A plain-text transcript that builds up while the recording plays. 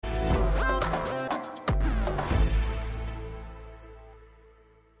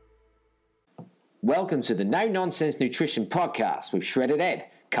Welcome to the No Nonsense Nutrition Podcast with Shredded Ed,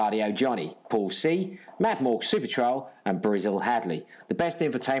 Cardio Johnny, Paul C, Mad Morg Super Troll, and Brazil Hadley. The best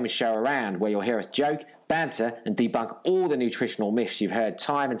infotainment show around where you'll hear us joke, banter, and debunk all the nutritional myths you've heard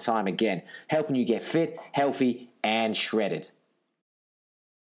time and time again, helping you get fit, healthy, and shredded.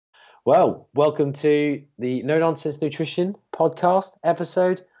 Well, welcome to the No Nonsense Nutrition Podcast,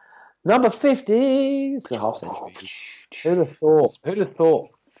 episode number 50. It's a half century. Who'd have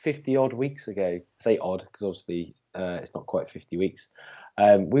thought 50 odd weeks ago? I say odd because obviously it's not quite 50 weeks.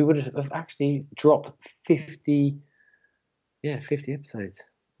 We would have actually dropped 50 episodes.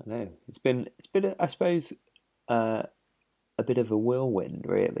 I know. It's been I suppose, a bit of a whirlwind,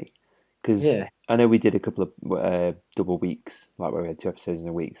 really. Because I know we did a couple of double weeks, like where we had 2 episodes in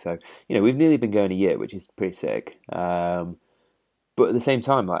a week. So, we've nearly been going a year, which is pretty sick. But at the same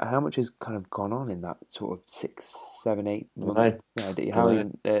time, like, how much has kind of gone on in that sort of 6, 7, 8 months? What's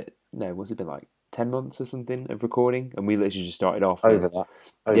it been, like 10 months or something of recording? And we literally just started off over that.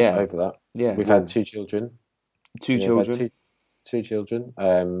 Yeah, we've had 2 children. 2 children. 2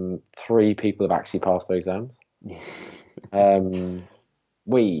 children. 3 people have actually passed their exams.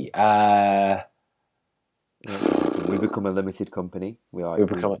 We become a limited company.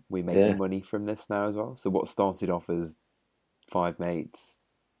 We make money from this now as well. So what started off as 5 mates,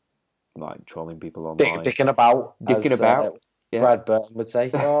 like trolling people online, dicking about, Brad Burton would say,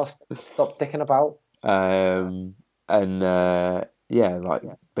 stop dicking about.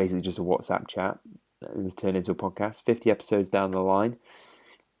 Basically just a WhatsApp chat. It has turned into a podcast. 50 episodes down the line,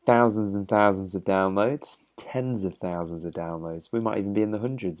 thousands and thousands of downloads, tens of thousands of downloads. We might even be in the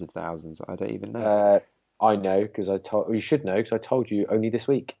hundreds of thousands. I don't even know. I know because you should know because I told you only this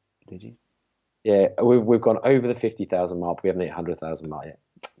week. Did you? Yeah, we've gone over the 50,000 mark. We haven't hit 100,000 mark yet.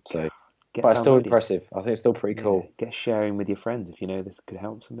 So, but it's still impressive. I think it's still pretty cool. Get sharing with your friends if you know this could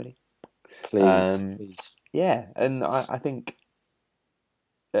help somebody. Please. Yeah, and I think.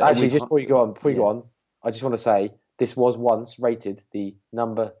 Actually, just before you go on, I just want to say this was once rated the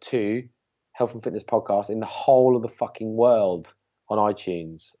number 2 health and fitness podcast in the whole of the fucking world on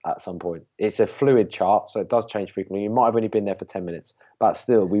iTunes at some point. It's a fluid chart, so it does change frequently. You might have only been there for 10 minutes, but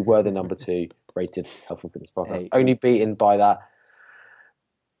still, we were the number 2 rated health and fitness podcast, only beaten by that.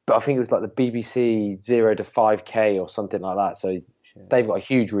 But I think it was like the BBC 0 to 5K or something like that. So they've got a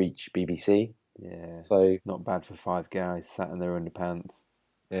huge reach, BBC. Yeah. So not bad for 5 guys sat in their underpants.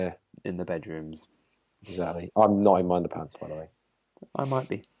 Yeah. In the bedrooms. Exactly. I'm not in my underpants, by the way. I might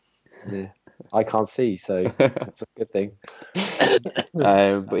be. Yeah. I can't see, so that's a good thing.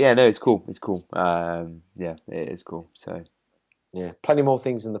 But yeah, no, it's cool. It's cool. It is cool. So yeah, plenty more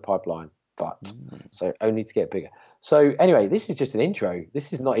things in the pipeline, but so only to get bigger. So anyway, this is just an intro.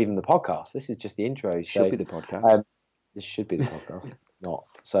 This is not even the podcast. This is just the intro. Should be the podcast. This should be the podcast. Not.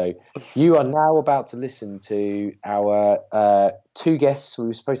 So you are now about to listen to our 2 guests. We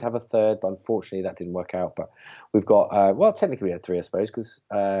were supposed to have a third, but unfortunately that didn't work out. But we've got, technically we had 3, I suppose, because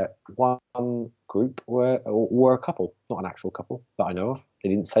one group were a couple, not an actual couple that I know of. They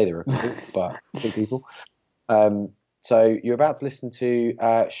didn't say they were a couple, but 2 people. So you're about to listen to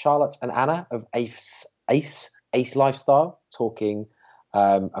Charlotte and Anna of Ace Lifestyle talking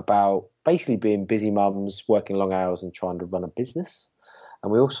about basically being busy mums, working long hours and trying to run a business.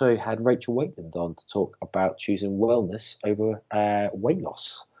 And we also had Rachel Waitland on to talk about choosing wellness over weight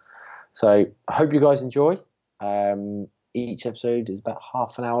loss. So I hope you guys enjoy. Each episode is about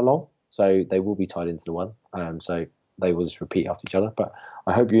half an hour long, so they will be tied into the one. So they will just repeat after each other. But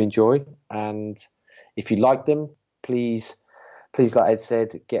I hope you enjoy. And if you like them, please, like Ed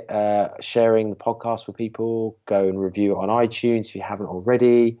said, get sharing the podcast with people. Go and review it on iTunes if you haven't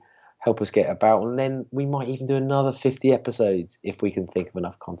already. Help us get about, and then we might even do another 50 episodes if we can think of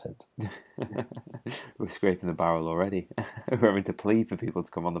enough content. We're scraping the barrel already. We're having to plead for people to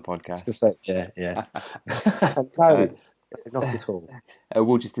come on the podcast. Yeah. No, not at all.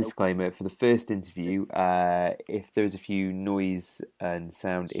 We'll just disclaimer for the first interview. If there's a few noise and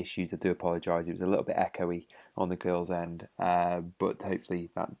sound issues, I do apologise. It was a little bit echoey on the girls' end, but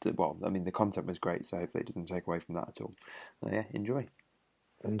hopefully the content was great, so hopefully it doesn't take away from that at all. So yeah, enjoy.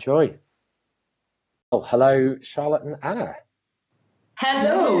 Oh, hello, Charlotte and Anna.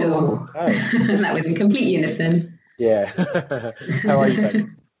 Hello. Oh. That was in complete unison. Yeah. How are you both?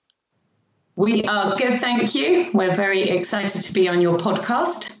 We are good, thank you. We're very excited to be on your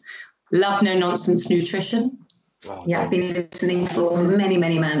podcast. Love No Nonsense Nutrition. Oh, I've been listening for many,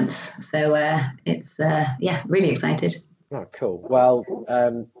 many months. So it's really excited. Oh, cool. Well,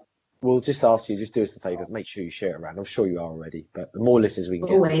 we'll just ask you, just do us a favour, make sure you share it around. I'm sure you are already, but the more listeners we can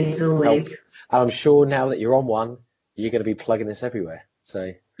get. Always. And I'm sure now that you're on one, you're going to be plugging this everywhere.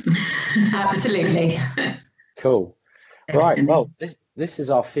 So Absolutely. Cool. Right. Well, this is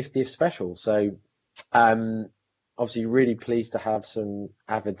our 50th special. So, obviously really pleased to have some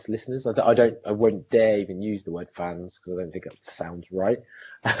avid listeners. I wouldn't dare even use the word fans because I don't think it sounds right.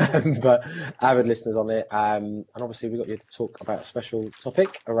 But avid listeners on it. And obviously we got you to talk about a special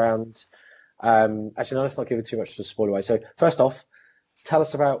topic around, actually, no, let's not give it too much to spoil away. So first off, tell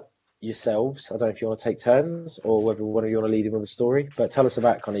us about yourselves. I don't know if you want to take turns or whether one of you want to lead in with a story, but tell us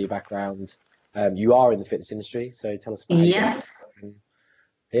about kind of your background. You are in the fitness industry, so tell us about Yeah.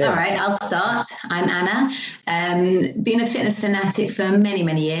 All right, I'll start. I'm Anna. Been a fitness fanatic for many,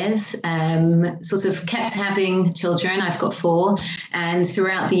 many years. Sort of kept having children. I've got 4. And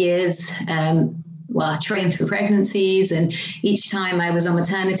throughout the years, I trained through pregnancies. And each time I was on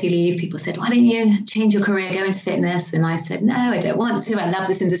maternity leave, people said, why don't you change your career, go into fitness? And I said, no, I don't want to. I love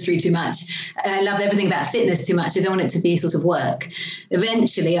this industry too much. I love everything about fitness too much. I don't want it to be sort of work.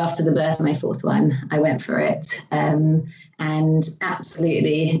 Eventually, after the birth of my 4th one, I went for it. And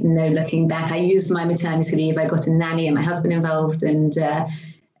absolutely no looking back. I used my maternity leave. I got a nanny and my husband involved and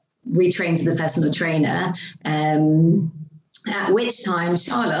retrained as a personal trainer. At which time,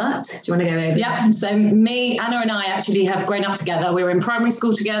 Charlotte, do you want to go over? Yeah, so Anna and I actually have grown up together. We were in primary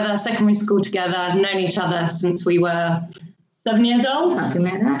school together, secondary school together, known each other since we were 7 years old. Something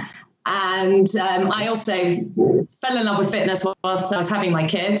like that. And I also fell in love with fitness whilst I was having my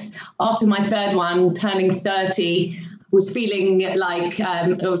kids. After my 3rd one, turning 30, was feeling like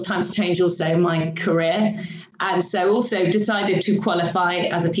it was time to change also my career. And so also decided to qualify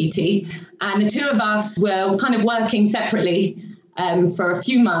as a PT. And the 2 of us were kind of working separately for a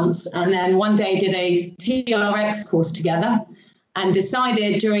few months. And then one day did a TRX course together and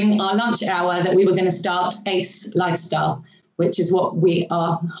decided during our lunch hour that we were going to start Ace Lifestyle, which is what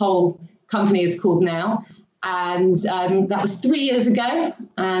our whole company is called now. And that was 3 years ago,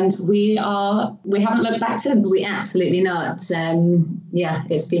 and we haven't looked back since. We absolutely not.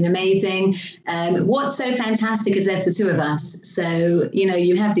 It's been amazing. What's so fantastic is there's the 2 of us. So,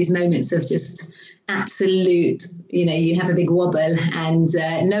 you have these moments of just absolute, you have a big wobble, and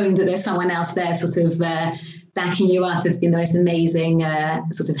knowing that there's someone else there sort of backing you up has been the most amazing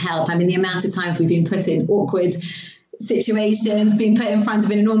sort of help. I mean, the amount of times we've been put in awkward situations, being put in front of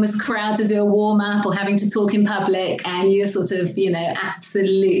an enormous crowd to do a warm-up or having to talk in public, and you're sort of,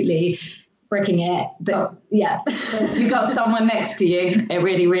 absolutely bricking it. But yeah, you've got someone next to you. It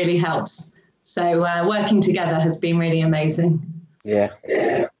really, really helps. So working together has been really amazing. Yeah.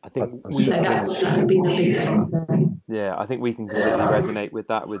 I think that's been a big thing. Yeah, I think we can completely resonate with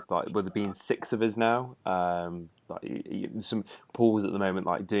that. With there being 6 of us now. Some Paul's at the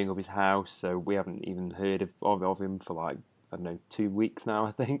moment doing up his house, so we haven't even heard of him for 2 weeks now,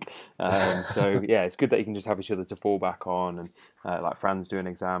 I think. So yeah, it's good that you can just have each other to fall back on, and Fran's doing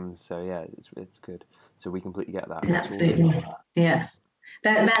exams. So yeah, it's good. So we completely get that. Absolutely, awesome. Yeah.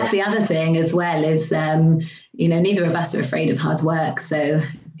 That's the other thing as well is, neither of us are afraid of hard work. So,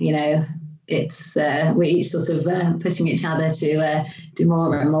 it's we're each sort of pushing each other to do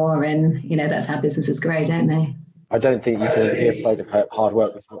more and more. And, that's how businesses grow, don't they? I don't think you can be afraid of hard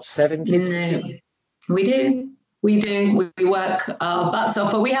work with 7 kids. No, we do. We do. We work our butts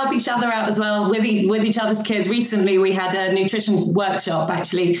off, but we help each other out as well with each other's kids. Recently, we had a nutrition workshop,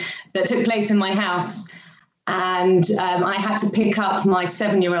 actually, that took place in my house. And I had to pick up my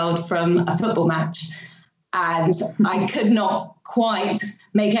 7-year-old from a football match. And I could not quite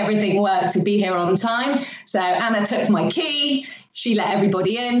make everything work to be here on time. So Anna took my key. She let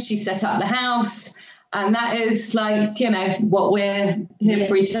everybody in. She set up the house. And that is what we're here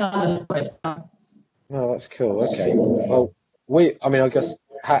for each other for. Oh, that's cool. Okay. Well, I guess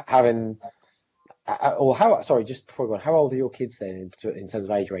having... just before we go on, how old are your kids then in terms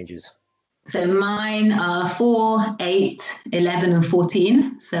of age ranges? So mine are 4, 8, 11 and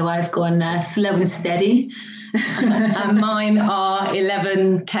 14. So I've gone slow and steady. And mine are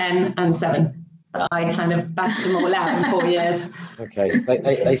 11, 10 and 7. I kind of bashed them all out in 4 years. Okay.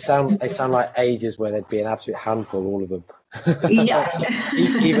 They sound like ages where they'd be an absolute handful, all of them. Yeah.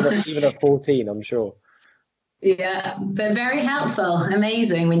 even at 14, I'm sure. Yeah, but very helpful.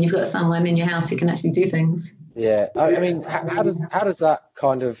 Amazing when you've got someone in your house who can actually do things. Yeah, I mean, how does that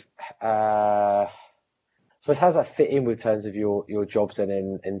kind of, I suppose, how does that fit in with terms of your jobs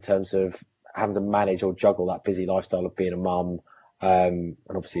and in terms of having to manage or juggle that busy lifestyle of being a mum, and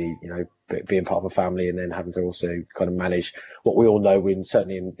obviously, being part of a family, and then having to also kind of manage what we all know,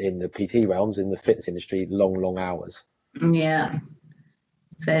 certainly in the PT realms, in the fitness industry, long hours. Yeah.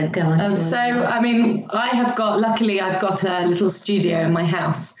 So go on. Luckily I've got a little studio in my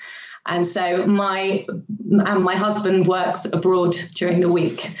house. And so my husband works abroad during the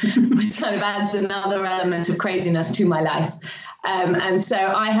week, which kind of adds another element of craziness to my life. And so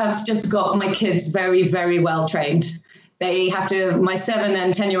I have just got my kids very, very well trained. They have to, my 7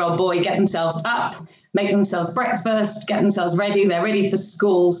 and 10-year-old boy, get themselves up, make themselves breakfast, get themselves ready. They're ready for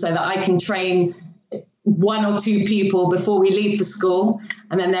school so that I can train 1 or 2 people before we leave for school.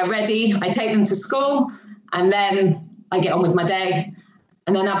 And then they're ready. I take them to school and then I get on with my day.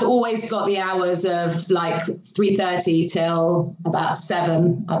 And then I've always got the hours of like 3:30 till about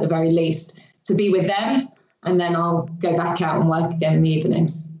 7 at the very least to be with them. And then I'll go back out and work again in the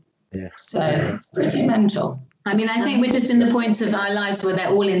evenings. Yeah. So it's pretty mental. I mean, I think we're just in the point of our lives where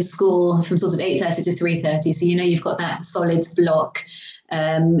they're all in school from sort of 8:30 to 3:30. So, you've got that solid block.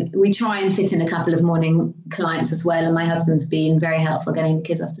 We try and fit in a couple of morning clients as well. And my husband's been very helpful getting the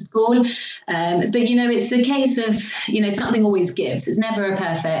kids off to school. But, it's the case of, something always gives. It's never a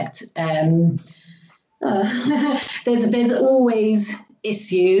perfect. There's always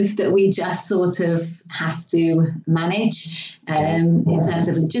issues that we just sort of have to manage in terms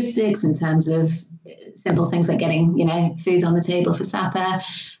of logistics, in terms of simple things like getting, food on the table for supper.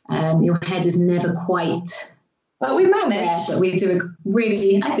 Your head is never quite... But we manage. Yeah, but we do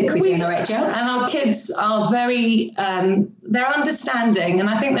I think we're doing all right, Joe. And our kids are very, they're understanding, and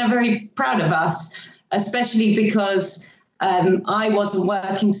I think they're very proud of us, especially because I wasn't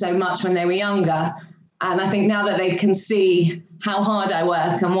working so much when they were younger. And I think now that they can see how hard I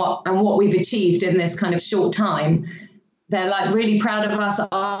work and what we've achieved in this kind of short time, they're like really proud of us.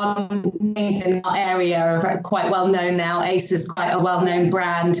 Our names in our area are quite well known now. Ace is quite a well-known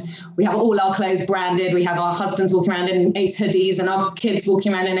brand. We have all our clothes branded. We have our husbands walking around in Ace hoodies and our kids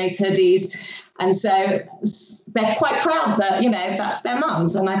walking around in Ace hoodies. And so they're quite proud that, that's their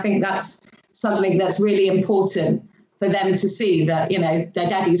mums. And I think that's something that's really important for them to see, that, their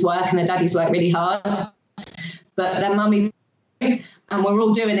daddies work and their daddies work really hard, but their mummies, and we're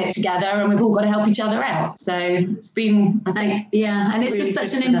all doing it together and we've all got to help each other out. So it's been, I think... Yeah, and it's really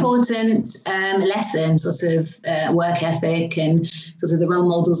just such an important lesson, sort of work ethic and sort of the role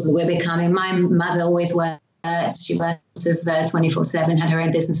models that we're becoming. My mother always worked. She worked sort of 24/7, had her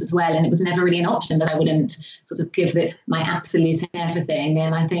own business as well, and it was never really an option that I wouldn't sort of give it my absolute everything.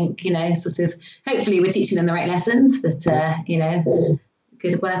 And I think, sort of, hopefully we're teaching them the right lessons, that,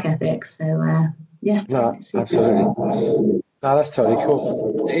 good work ethic. So, yeah. No, absolutely. No, that's totally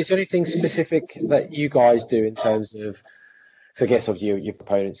cool. Is there anything specific that you guys do in terms of, so I guess of you're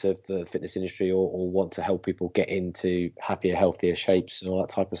proponents of the fitness industry or want to help people get into happier, healthier shapes and all that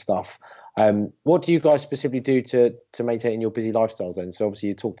type of stuff? What do you guys specifically do to maintain your busy lifestyles then? So obviously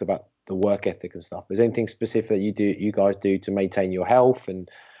you talked about the work ethic and stuff. Is there anything specific that you guys do to maintain your health and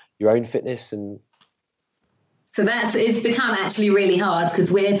your own fitness? And so it's become actually really hard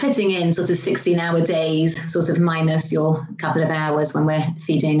because we're putting in sort of 16-hour days, sort of minus your couple of hours when we're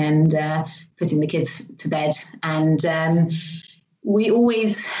feeding and putting the kids to bed. And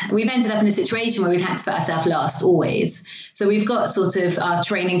we've ended up in a situation where we've had to put ourselves last always. So we've got sort of our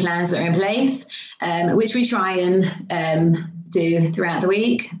training plans that are in place, which we try and do throughout the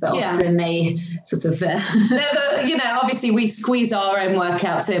week, but often they sort of... obviously we squeeze our own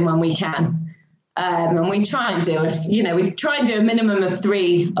workouts in when we can. And we try and do a minimum of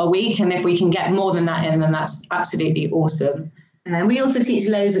 3 a week. And if we can get more than that in, then that's absolutely awesome. And we also teach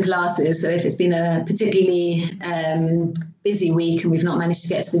loads of classes. So if it's been a particularly busy week and we've not managed to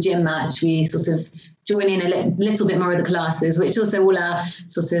get to the gym much, we sort of join in a little bit more of the classes, which also all our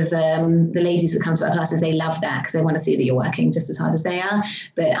sort of the ladies that come to our classes, they love that because they want to see that you're working just as hard as they are.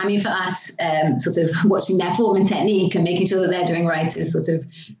 But I mean, for us, sort of watching their form and technique and making sure that they're doing right is sort of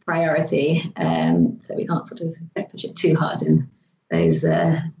priority. So we can't sort of push it too hard in those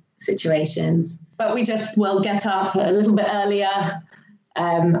situations. But we just will get up a little bit earlier.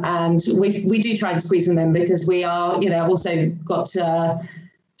 And we do try and squeeze them in because we are, also got to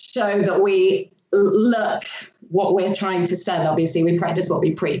show that we look what we're trying to sell. Obviously, we practice what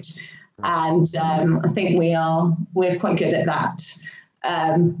we preach. And I think we're quite good at that.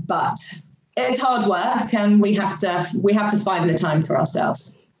 But it's hard work and we have to find the time for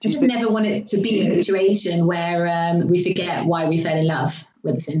ourselves. I just never want it to be a situation where we forget why we fell in love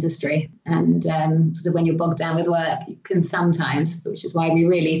with this industry. And sort of when you're bogged down with work, you can sometimes, which is why we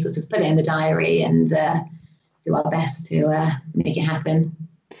really sort of put it in the diary and do our best to make it happen.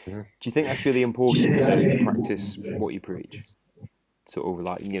 Do you think that's really important to practice what you preach? Sort of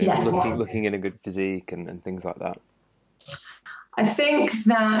like, yes. looking in a good physique and things like that? I think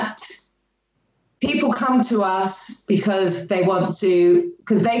that people come to us because they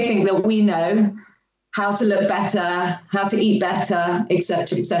think that we know how to look better, how to eat better,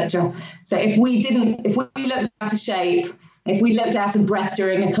 etc., etc. So if we looked out of shape, if we looked out of breath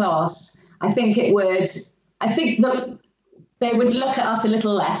during a class, I think that they would look at us a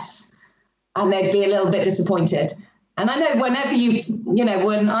little less, and they'd be a little bit disappointed. And I know whenever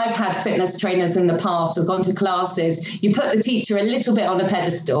when I've had fitness trainers in the past or gone to classes, you put the teacher a little bit on a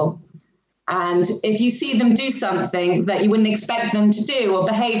pedestal. And if you see them do something that you wouldn't expect them to do or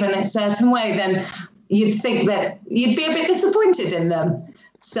behave in a certain way, then you'd think that you'd be a bit disappointed in them.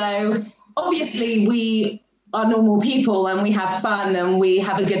 So obviously we are normal people and we have fun and we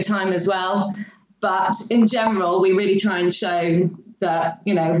have a good time as well. But in general, we really try and show that,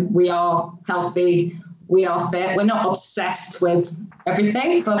 we are healthy, we are fit. We're not obsessed with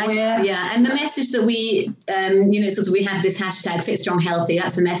everything, but and the message that we, we have this hashtag Fit Strong Healthy.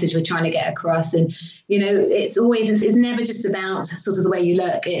 That's the message we're trying to get across. And, it's never just about sort of the way you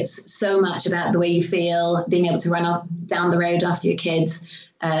look. It's so much about the way you feel, being able to run down the road after your kids,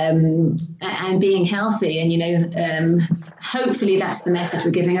 and being healthy. And, hopefully that's the message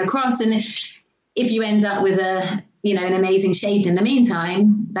we're giving across. And if you end up with an amazing shape in the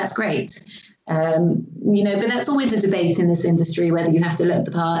meantime, that's great. But that's always a debate in this industry, whether you have to look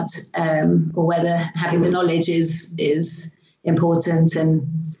the part, or whether having the knowledge is important. And,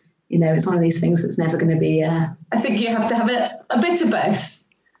 it's one of these things that's never going to be. I think you have to have a bit of both.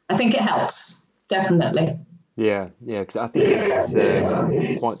 I think it helps, definitely. Yeah, because I think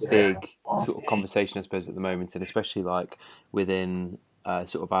it's quite a big sort of conversation, I suppose, at the moment, and especially like within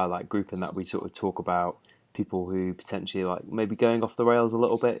sort of our like group, and that we sort of talk about people who potentially like maybe going off the rails a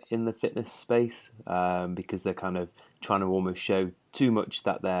little bit in the fitness space, because they're kind of trying to almost show too much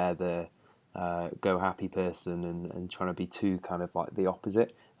that they're the go happy person and trying to be too kind of like the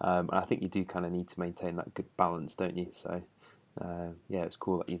opposite. And I think you do kind of need to maintain that good balance, don't you? So it's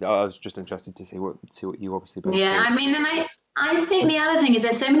cool that I was just interested to see what you obviously both thought. I mean, and I think the other thing is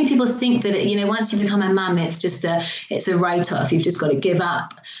that so many people think that, once you become a mum, it's just it's a write-off. You've just got to give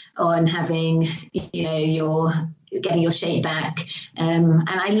up on having, getting your shape back. And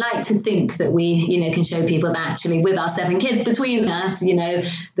I like to think that we, can show people that actually with our 7 kids between us,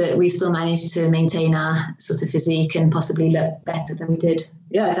 that we still managed to maintain our sort of physique and possibly look better than we did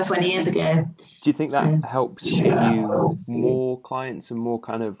 20 years ago. Do you think that helps get you more clients and more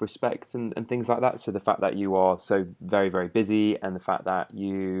kind of respect and things like that? So the fact that you are so very, very busy, and the fact that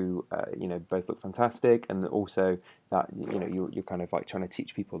you, both look fantastic, and also that, you're kind of like trying to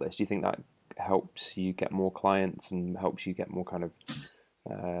teach people this. Do you think that helps you get more clients and helps you get more kind of,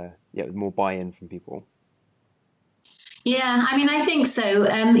 more buy-in from people? Yeah, I mean, I think so.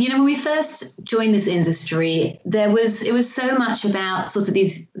 When we first joined this industry, it was so much about sort of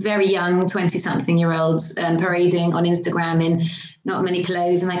these very young 20-something-year-olds parading on Instagram in not many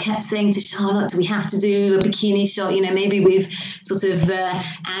clothes. And I kept saying to Charlotte, do we have to do a bikini shot? Maybe we've sort of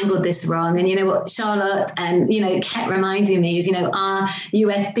angled this wrong. And you know what, Charlotte, kept reminding me is, our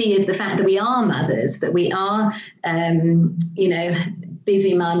USP is the fact that we are mothers, that we are,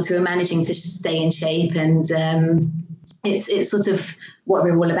 busy mums who are managing to stay in shape. And it's sort of what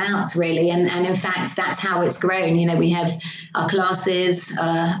we're all about, really. And in fact, that's how it's grown. We have our classes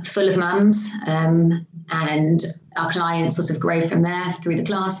full of mums, and our clients sort of grow from there through the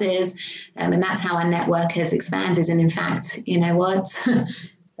classes. And that's how our network has expanded. And in fact, you know what?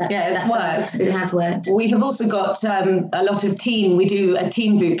 It's worked. It has worked. We have also got a lot of we do a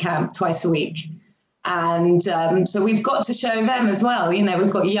teen boot camp twice a week. And so we've got to show them as well.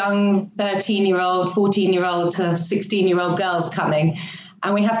 We've got young 13-year-old, 14-year-old to 16-year-old girls coming,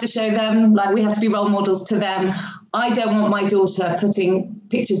 and we have to show them, we have to be role models to them. I don't want my daughter putting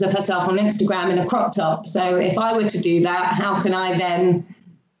pictures of herself on Instagram in a crop top. So if I were to do that, how can I then,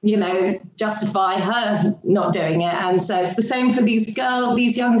 justify her not doing it? And so it's the same for these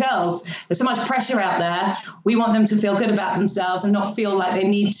young girls. There's so much pressure out there. We want them to feel good about themselves and not feel like they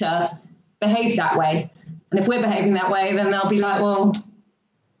need to behave that way. And if we're behaving that way, then they'll be like, well,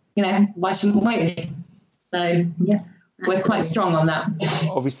 why shouldn't we? So we're quite strong on that.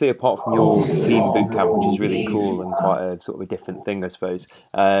 Obviously, apart from your team bootcamp, which is really cool and quite a sort of a different thing, I suppose,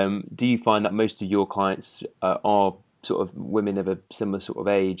 do you find that most of your clients are sort of women of a similar sort of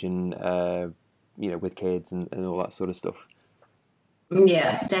age and, with kids and all that sort of stuff?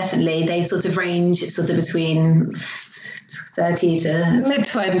 Yeah, definitely. They sort of range between 30 to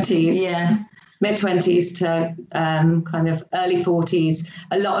mid-20s. Yeah. Mid-20s to kind of early 40s.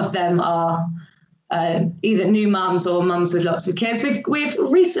 A lot of them are either new mums or mums with lots of kids. We've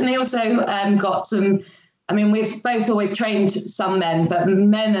recently also got some, we've both always trained some men, but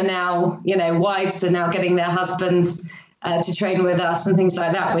men are now, wives are now getting their husbands to train with us and things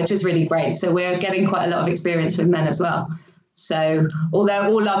like that, which is really great. So we're getting quite a lot of experience with men as well. So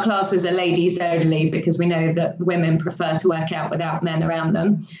although all our classes are ladies only, because we know that women prefer to work out without men around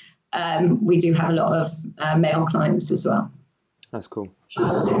them, we do have a lot of male clients as well. That's cool.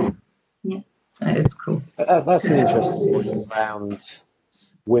 Yeah, that is cool. That's an interesting around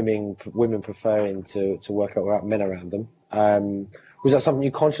women preferring to work out without men around them. Was that something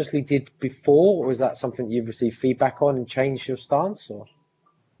you consciously did before, or was that something you've received feedback on and changed your stance? Or?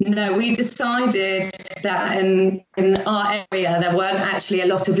 No, we decided that in our area there weren't actually a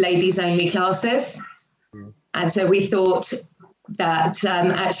lot of ladies-only classes. And so we thought that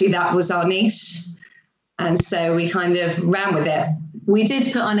actually that was our niche. And so we kind of ran with it. We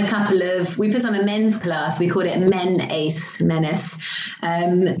did put on we put on a men's class. We called it Menace.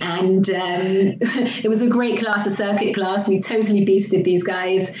 It was a great class, a circuit class. We totally beasted these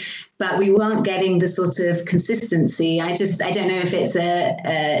guys, but we weren't getting the sort of consistency. I don't know if it's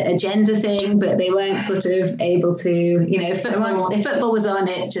a gender thing, but they weren't sort of able to, if football was on,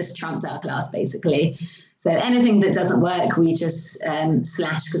 it just trumped our class basically. So anything that doesn't work, we just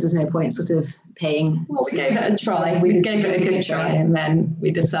slash, because there's no point sort of paying. Well, we gave it a try. We gave it a good try, and then we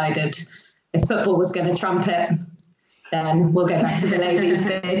decided if football was going to trump it, then we'll go back to the ladies.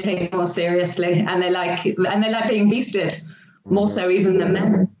 They take it more seriously, and they like being beasted more so even than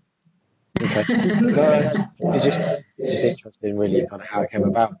men. Okay, it's just interesting, really, kind of how it came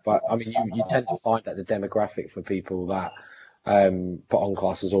about. But I mean, you tend to find that the demographic for people that put on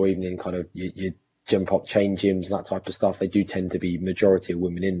classes or even in kind of you jump up change gyms and that type of stuff, they do tend to be majority of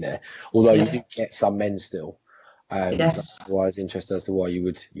women in there, although you do get some men still. Yes. That's why I was interested as to why you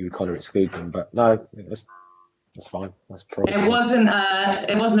would kind of exclude them, but no, that's fine. That's probably it wasn't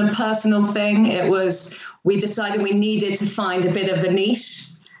a personal thing. It was, we decided we needed to find a bit of a niche.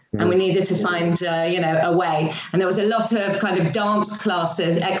 And we needed to find, a way. And there was a lot of kind of dance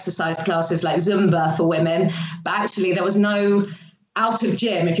classes, exercise classes like Zumba for women. But actually there was no out of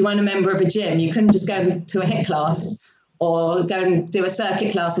gym. If you weren't a member of a gym, you couldn't just go to a HIIT class or go and do a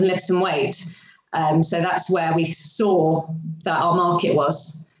circuit class and lift some weight. So that's where we saw that our market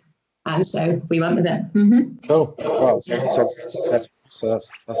was. And so we went with it. Mm-hmm. Cool. Well, so that's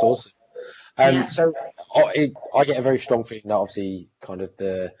awesome. So I get a very strong feeling that obviously kind of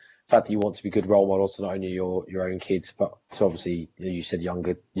the fact that you want to be good role models to not only your own kids, but to obviously, you said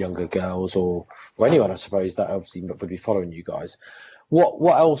younger girls or anyone, I suppose, that obviously would be following you guys.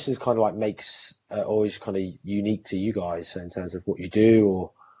 What else is kind of like makes or is kind of unique to you guys in terms of what you do?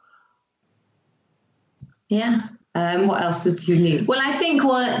 Or yeah. What else is unique? Well, I think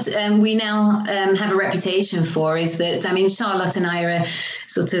what we now have a reputation for is that, I mean, Charlotte and I are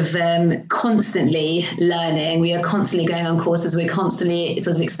sort of constantly learning. We are constantly going on courses. We're constantly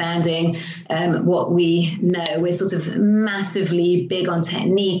sort of expanding what we know. We're sort of massively big on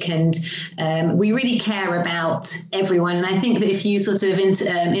technique, and we really care about everyone. And I think that if you sort of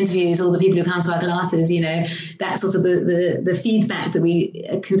interviews all the people who come to our classes, that's sort of the feedback that we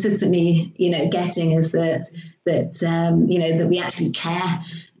are consistently, getting is that we actually care.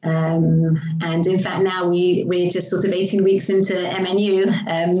 And in fact, now we're just sort of 18 weeks into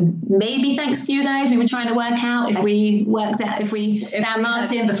MNU. Maybe thanks to you guys, we were trying to work out if we found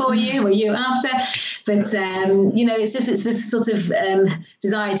Martin before you or you after. But, it's this sort of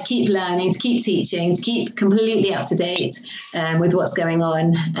desire to keep learning, to keep teaching, to keep completely up to date with what's going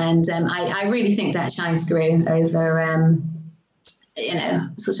on. And I really think that shines through over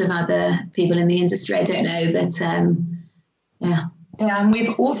sort of other people in the industry. I don't know, but yeah. Yeah, and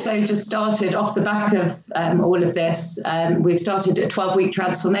we've also just started off the back of all of this. We've started a 12-week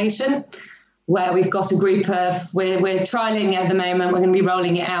transformation where we've got a group of, we're trialing at the moment. We're going to be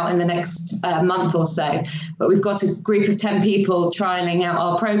rolling it out in the next month or so. But we've got a group of 10 people trialing out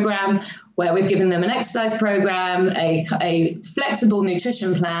our program where we've given them an exercise program, a flexible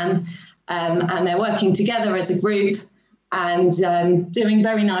nutrition plan, and they're working together as a group and doing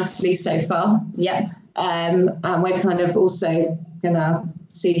very nicely so far. Yeah. And we're kind of also going to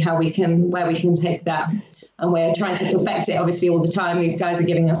see where we can take that. And we're trying to perfect it, obviously, all the time. These guys are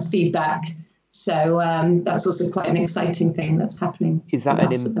giving us feedback. So that's also quite an exciting thing that's happening. Is that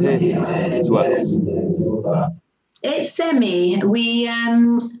an in-person thing as well? It's semi. We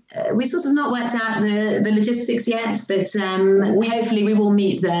sort of not worked out the logistics yet, but hopefully we will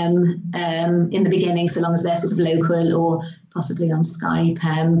meet them in the beginning, so long as they're sort of local or possibly on Skype.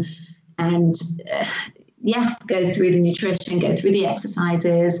 Go through the nutrition, go through the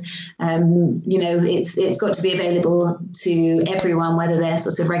exercises. It's got to be available to everyone, whether they're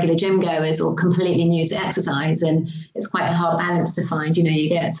sort of regular gym goers or completely new to exercise. And it's quite a hard balance to find. You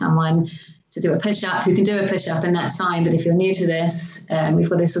get someone to do a push-up who can do a push-up, and that's fine. But if you're new to this, we've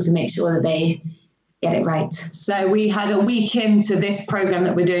got to sort of make sure that they get it right. So we had a week into this program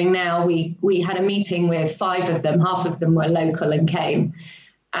that we're doing now. We had a meeting with 5 of them. Half of them were local and came.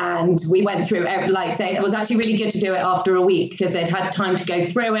 And we went through, it was actually really good to do it after a week because they'd had time to go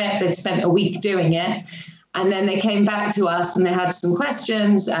through it. They'd spent a week doing it. And then they came back to us and they had some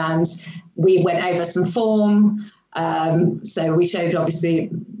questions and we went over some form. So we showed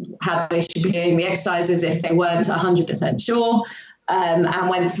obviously how they should be doing the exercises if they weren't 100% sure. And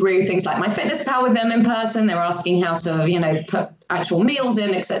went through things like MyFitnessPal with them in person. They were asking how to, put actual meals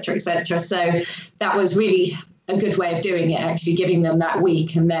in, et cetera, et cetera. So that was really a good way of doing it, actually giving them that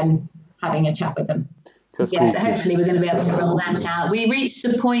week and then having a chat with them. So hopefully we're going to be able to roll that out. We reached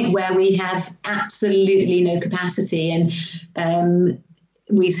the point where we have absolutely no capacity, and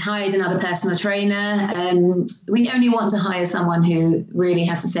we've hired another personal trainer. We only want to hire someone who really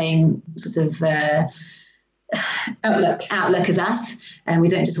has the same sort of outlook as us, and we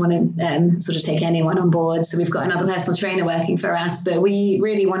don't just want to sort of take anyone on board. So we've got another personal trainer working for us, but we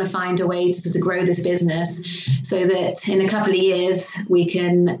really want to find a way to sort of grow this business so that in a couple of years we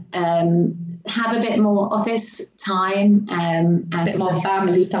can have a bit more office time, and a bit more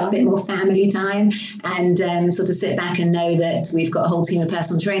family time, and sort of sit back and know that we've got a whole team of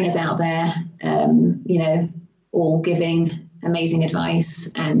personal trainers out there, all giving amazing advice,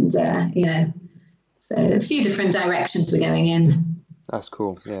 and so a few different directions we're going in. That's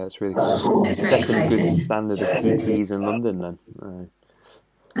cool. Yeah, that's really cool. It's very exciting. Setting a good standard of exciting. PTs in London then.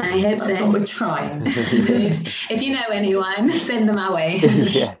 I hope That's so. what we're trying. If you know anyone, send them our way.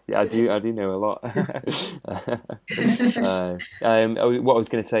 yeah, I do know a lot. What I was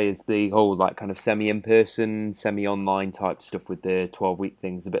going to say is the whole kind of semi-in-person, semi-online type stuff with the 12-week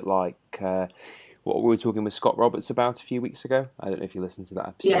things, a bit like what we were talking with Scott Roberts about a few weeks ago. I don't know if you listened to that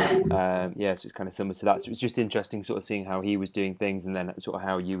episode. Yeah. So it's kind of similar to that. So it's just interesting sort of seeing how he was doing things and then sort of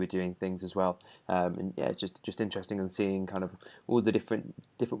how you were doing things as well. And yeah, it's just interesting and seeing kind of all the different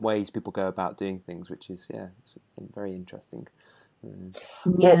ways people go about doing things, which is, it's very interesting.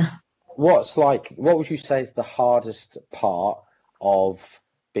 What would you say is the hardest part of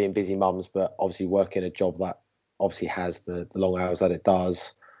being busy mums, but obviously working a job that obviously has the long hours that it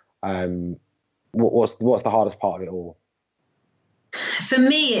does? What's the hardest part of it all? For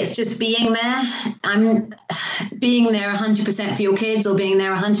me, it's just being there. I'm being there 100% for your kids or being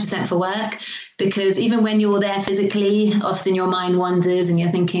there 100% for work, because even when you're there physically, often your mind wanders and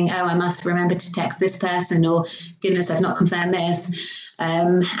you're thinking, oh, I must remember to text this person, or goodness, I've not confirmed this.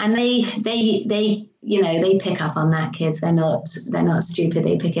 And they pick up on that, kids. They're not stupid.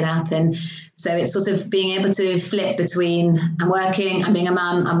 They pick it up. And so it's sort of being able to flip between I'm working, I'm being a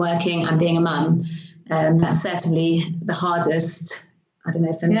mum, I'm working, I'm being a mum. That's certainly the hardest. I don't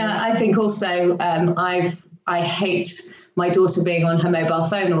know for me. Yeah, I think also I hate my daughter being on her mobile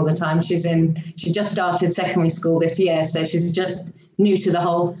phone all the time. She just started secondary school this year, so she's just new to the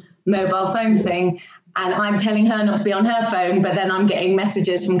whole mobile phone thing. And I'm telling her not to be on her phone, but then I'm getting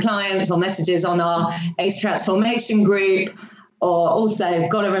messages from clients or messages on our ACE Transformation group, or also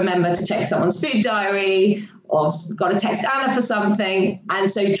got to remember to check someone's food diary, or got to text Anna for something. And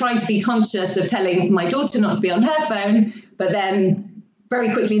so trying to be conscious of telling my daughter not to be on her phone, but then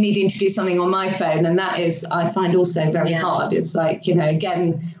very quickly needing to do something on my phone. And that is, I find, also very hard. It's like,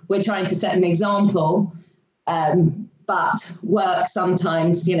 again, we're trying to set an example, but work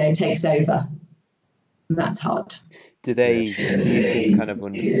sometimes, takes over. And that's hard. Do your kids kind of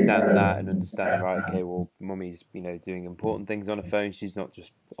understand that and understand, right, okay, well, mummy's, doing important things on her phone. She's not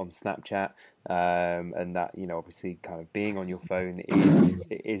just on Snapchat. And that, obviously kind of being on your phone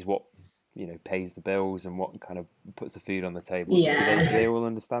is what, pays the bills and what kind of puts the food on the table. Yeah. Do they all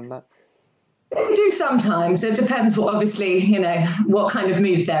understand that? They do sometimes. It depends obviously, what kind of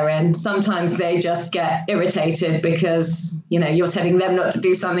mood they're in. Sometimes they just get irritated because, you're telling them not to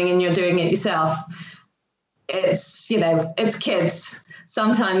do something and you're doing it yourself. It's kids.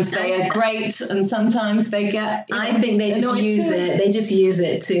 Sometimes they are great, and sometimes they get. I think they just use it. They just use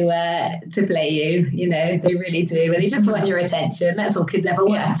it to play you. They really do. They just want your attention. That's all kids ever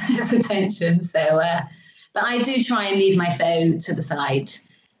want, is attention. So, but I do try and leave my phone to the side,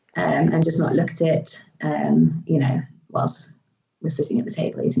 and just not look at it. Whilst we're sitting at the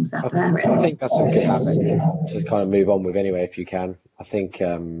table eating supper. I think that's a good habit to kind of move on with anyway, if you can. I think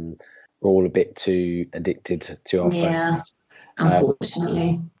we're all a bit too addicted to our phones.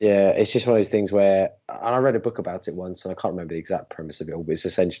 Unfortunately. It's just one of those things where, and I read a book about it once, and I can't remember the exact premise of it all, but it's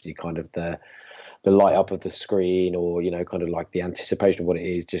essentially kind of the light up of the screen, or kind of like the anticipation of what it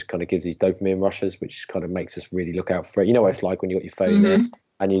is, just kind of gives these dopamine rushes, which kind of makes us really look out for it. You know what it's like when you got your phone there,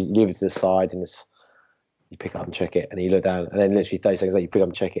 and you leave it to the side, and you pick it up and check it, and you look down, and then literally 30 seconds later you pick up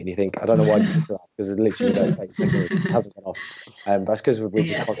and check it, and you think, I don't know why you did that, because it literally don't take seconds, it hasn't gone off. That's because we're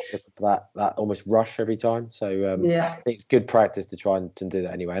just constantly looking for that almost rush every time. So I think it's good practice to try and do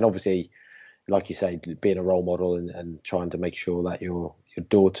that anyway. And obviously, like you say, being a role model and trying to make sure that your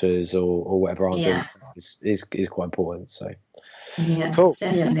daughters or whatever aren't doing is quite important. So cool,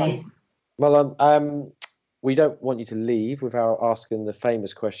 definitely. Well, we don't want you to leave without asking the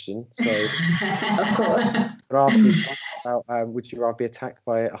famous question. So, of course, I'm ask you about would you rather be attacked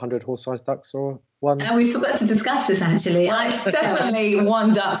by 100 horse-sized ducks or one? We forgot to discuss this actually. It's definitely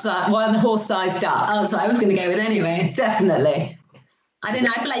one horse-sized duck. Oh, so I was going to go with anyway. Definitely. I don't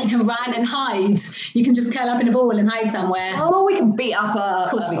know. I feel like you can run and hide. You can just curl up in a ball and hide somewhere. Oh, we can beat up a. Of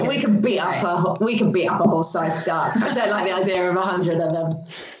course we can. We can beat up a horse-sized duck. I don't like the idea of 100 of them.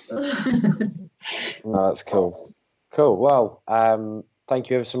 No, that's cool. Cool. Well, thank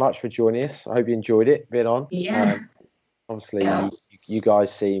you ever so much for joining us. I hope you enjoyed it being on. Yeah. Obviously, you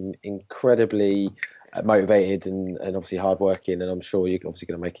guys seem incredibly motivated and obviously hardworking, and I'm sure you're obviously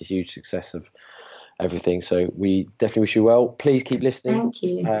going to make a huge success of everything. So we definitely wish you well. Please keep listening. Thank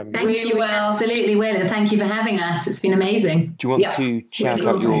you. Thank you. We absolutely will. And thank you for having us. It's been amazing. Do you want to shout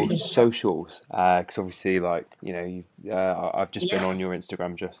out your socials? Because obviously, like, you know, I've just been on your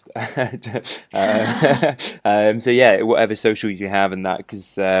Instagram just. So yeah, whatever socials you have and that,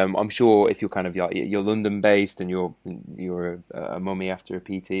 because I'm sure if you're kind of you're London based and you're a mummy after a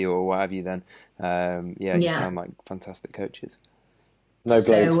PT or what have you, then you sound like fantastic coaches. No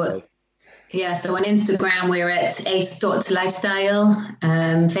blame. So on Instagram we're at ace.lifestyle.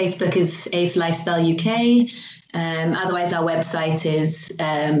 Facebook is Ace Lifestyle UK. Otherwise our website is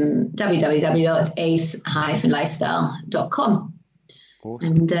www.ace-lifestyle.com.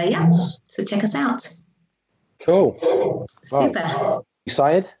 Awesome. And so check us out. Cool. Super. Right.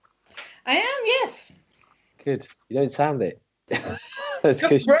 Excited? I am, yes. Good. You don't sound it. It's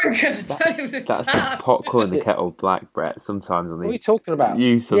just broken. That's the pot calling the kettle black, Brett. Sometimes on these. What are you talking about?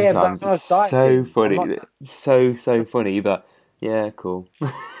 You sometimes. It's so funny. So funny, but yeah, cool.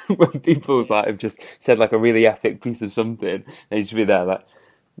 When people like have just said like a really epic piece of something, they should be there like,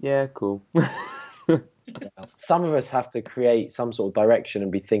 yeah, cool. Some of us have to create some sort of direction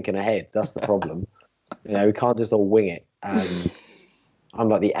and be thinking ahead. That's the problem. You know, we can't just all wing it. I'm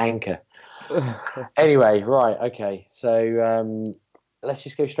like the anchor. Anyway, right, okay. So let's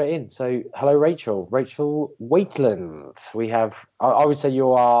just go straight in. So, hello, Rachel. Rachel Waitland. We have, I would say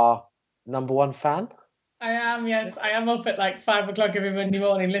you're our number one fan. I am, yes. I am up at like 5 o'clock every Monday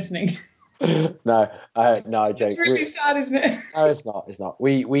morning listening. No, I joke. It's really sad, isn't it? No, it's not. It's not.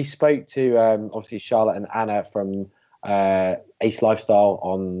 We spoke to obviously Charlotte and Anna from Ace Lifestyle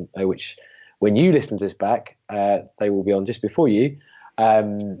on which when you listen to this back, they will be on just before you.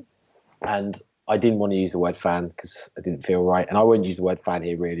 And I didn't want to use the word fan because I didn't feel right, and I wouldn't use the word fan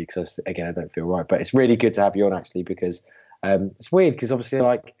here really because again I don't feel right. But it's really good to have you on actually because it's weird because obviously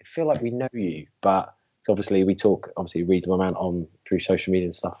like I feel like we know you, but obviously we talk obviously a reasonable amount on through social media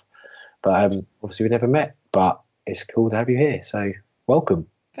and stuff. But obviously we never met. But it's cool to have you here. So welcome.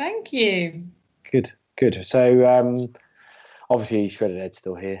 Thank you. Good. So obviously Shredded Ed's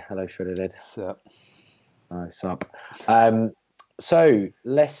still here. Hello, Shredded Ed. What's up? What's up? So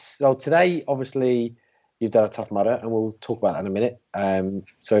today, obviously, you've done a Tough Mudder, and we'll talk about that in a minute.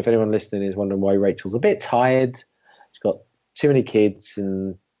 So if anyone listening is wondering why Rachel's a bit tired, she's got too many kids,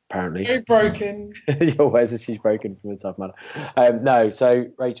 and apparently you're broken. She's broken from the Tough Mudder. No, so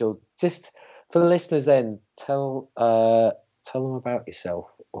Rachel, just for the listeners, then tell them about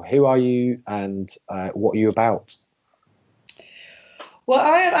yourself. Who are you, and what are you about? Well,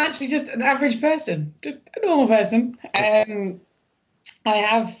 I am actually just an average person, just a normal person. I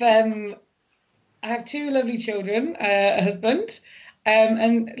have 2 lovely children, a husband,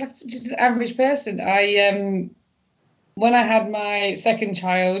 and just an average person. When I had my second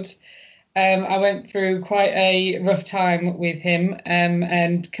child, I went through quite a rough time with him,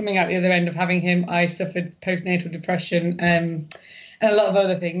 and coming out the other end of having him, I suffered postnatal depression and a lot of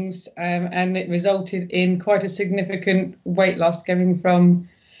other things, and it resulted in quite a significant weight loss, going from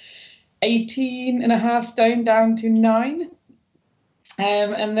 18.5 stone down to 9.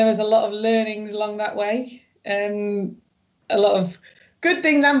 And there was a lot of learnings along that way, a lot of good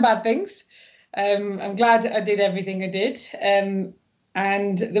things and bad things. I'm glad I did everything I did. And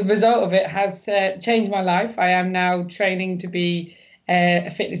the result of it has changed my life. I am now training to be a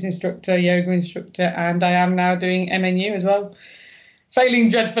fitness instructor, yoga instructor, and I am now doing MNU as well.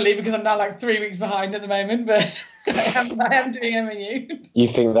 Failing dreadfully because I'm now like 3 weeks behind at the moment, but I am doing MNU. You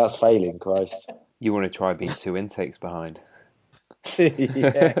think that's failing, Christ? You want to try being 2 intakes behind?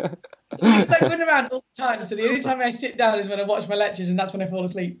 Yeah. It's like running around all the time. So the only time I sit down is when I watch my lectures, and that's when I fall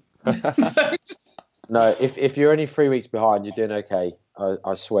asleep. So, no, if you're only 3 weeks behind, you're doing okay.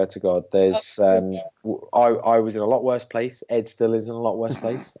 I swear to God. There's I was in a lot worse place. Ed still is in a lot worse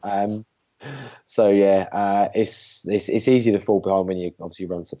place. So yeah, it's easy to fall behind when you obviously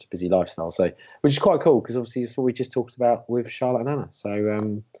run such a busy lifestyle. So, which is quite cool because obviously it's what we just talked about with Charlotte and Anna.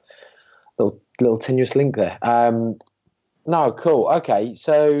 So little tenuous link there. No, cool. Okay,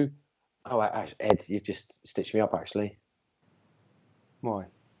 so actually, Ed, you've just stitched me up actually. Why?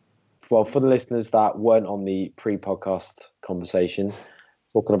 Well, for the listeners that weren't on the pre-podcast conversation,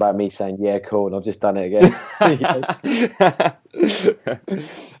 talking about me saying, yeah, cool, and I've just done it again.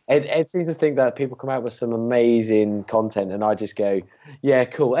 Ed seems to think that people come out with some amazing content and I just go, yeah,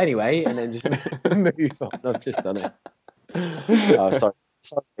 cool, anyway, and then just move on. I've just done it. Oh,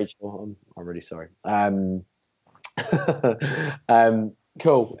 sorry, Rachel. I'm really sorry.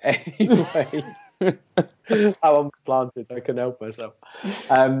 Cool. Anyway, I'm planted. I couldn't help myself.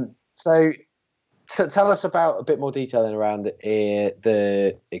 So tell us about a bit more detail then around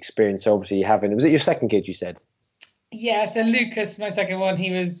the experience. Obviously, you having. Was it your second kid? You said. Yeah. So Lucas, my second one,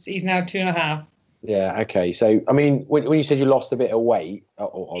 he's now 2.5. Yeah. Okay. So I mean, when you said you lost a bit of weight,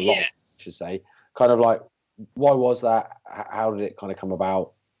 or a lot, I should say, kind of like, why was that? How did it kind of come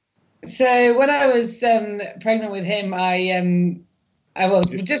about? So when I was pregnant with him,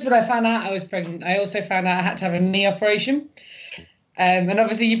 just when I found out I was pregnant, I also found out I had to have a knee operation. And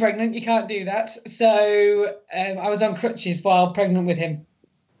obviously you're pregnant, you can't do that. So I was on crutches while pregnant with him.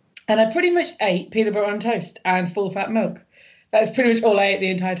 And I pretty much ate peanut butter on toast and full fat milk. That's pretty much all I ate the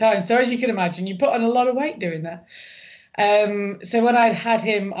entire time. So as you can imagine, you put on a lot of weight doing that. So when I'd had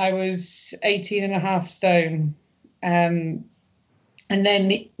him, I was 18.5 stone. And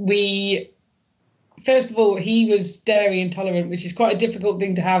then first of all, he was dairy intolerant, which is quite a difficult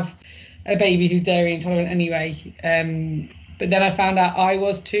thing to have a baby who's dairy intolerant anyway. But then I found out I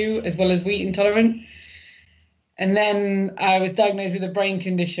was too, as well as wheat intolerant. And then I was diagnosed with a brain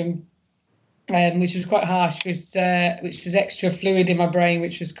condition, which was quite harsh, which was extra fluid in my brain,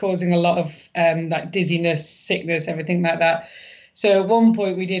 which was causing a lot of like dizziness, sickness, everything like that. So at one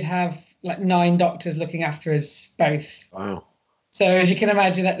point we did have like 9 doctors looking after us both. Wow. So as you can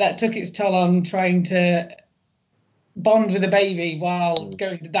imagine, that took its toll on trying to bond with a baby while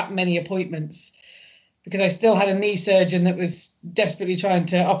going to that many appointments, because I still had a knee surgeon that was desperately trying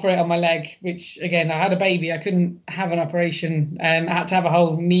to operate on my leg, which, again, I had a baby. I couldn't have an operation. I had to have a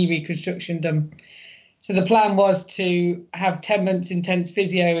whole knee reconstruction done. So the plan was to have 10 months intense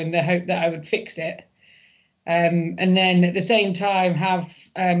physio in the hope that I would fix it. And then at the same time have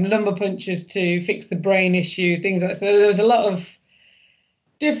lumbar punctures to fix the brain issue, things like that. So there was a lot of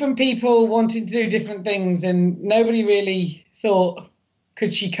different people wanting to do different things, and nobody really thought,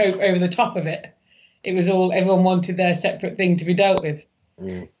 could she cope over the top of it? It was all, everyone wanted their separate thing to be dealt with.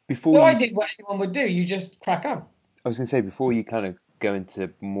 So I did what anyone would do. You just crack on. I was going to say, before you kind of go into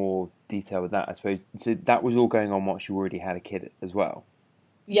more detail with that, I suppose, so that was all going on whilst you already had a kid as well?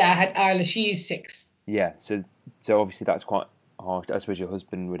 Yeah, I had Isla. She's 6. Yeah, so obviously that's quite hard. I suppose your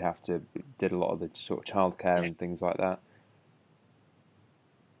husband would have to did a lot of the sort of childcare and things like that.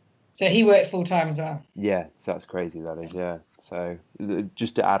 So he works full time as well. Yeah, so that's crazy, that is, yeah. So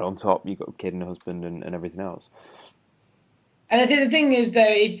just to add on top, you've got a kid and a husband and everything else. And I think the thing is,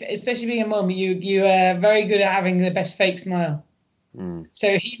 though, especially being a mum, you are very good at having the best fake smile.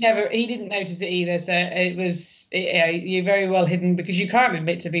 So he didn't notice it either. So you're very well hidden, because you can't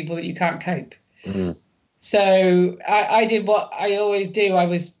admit to people that you can't cope. So I did what I always do.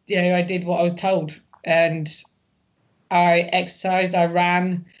 I did what I was told, and I exercised, I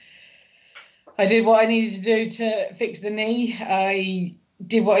ran, I did what I needed to do to fix the knee. I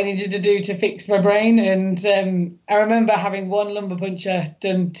did what I needed to do to fix my brain. And I remember having 1 lumbar puncture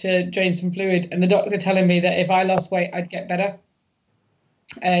done to drain some fluid, and the doctor telling me that if I lost weight, I'd get better,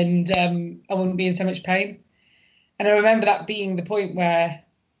 and I wouldn't be in so much pain. And I remember that being the point where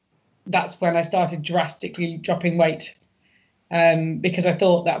that's when I started drastically dropping weight, because I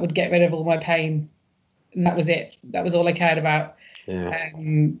thought that would get rid of all my pain. And that was it. That was all I cared about. Yeah.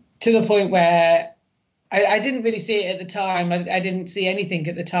 To the point where I didn't really see it at the time. I didn't see anything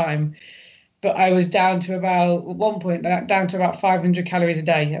at the time. But I was down to about 500 calories a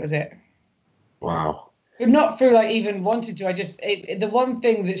day. That was it. Wow. But not through like even wanted to. The one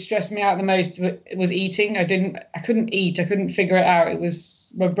thing that stressed me out the most was eating. I couldn't eat. I couldn't figure it out. It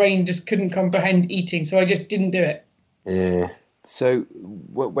was, my brain just couldn't comprehend eating. So I just didn't do it. Yeah. So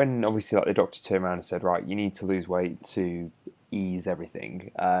when obviously like the doctor turned around and said, right, you need to lose weight to ease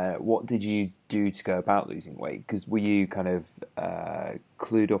everything, what did you do to go about losing weight? Because were you kind of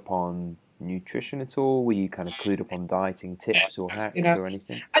clued up on nutrition at all? Were you kind of clued up on dieting tips or hacks or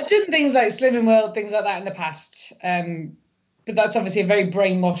anything? I've done things like Slimming World, things like that in the past, but that's obviously a very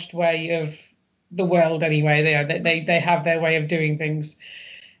brainwashed way of the world anyway. They have their way of doing things,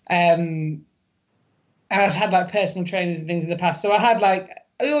 and I've had like personal trainers and things in the past, so I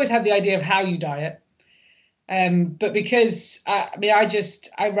always had the idea of how you diet. But because I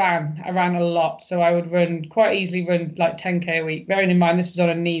ran a lot, so I would quite easily run like 10k a week. Bearing in mind this was on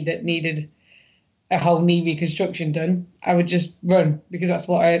a knee that needed a whole knee reconstruction done, I would just run because that's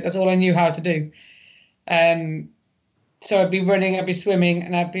all I knew how to do. So I'd be running, I'd be swimming,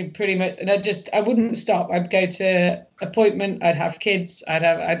 and I'd be pretty much, and I wouldn't stop. I'd go to appointment, I'd have kids,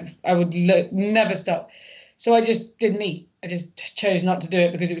 I would never stop. So I just didn't eat. I just chose not to do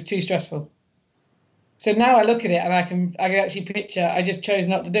it because it was too stressful. So now I look at it and I can actually picture, I just chose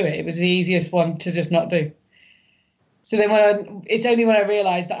not to do it. It was the easiest one to just not do. So then it's only when I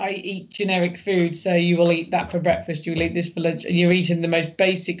realised that I eat generic food, so you will eat that for breakfast, you will eat this for lunch, and you're eating the most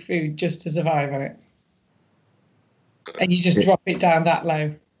basic food just to survive on it. And you just drop it down that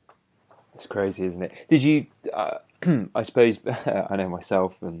low. It's crazy, isn't it? Did you... I suppose I know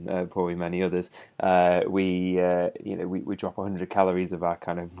myself and probably many others. We drop 100 calories of our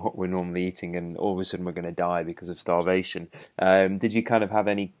kind of what we're normally eating, and all of a sudden we're going to die because of starvation. Did you kind of have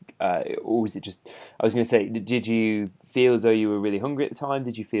any, or was it just? I was going to say, did you feel as though you were really hungry at the time?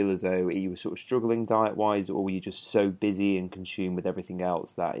 Did you feel as though you were sort of struggling diet wise, or were you just so busy and consumed with everything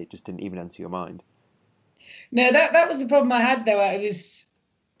else that it just didn't even enter your mind? No, that was the problem I had though. I was.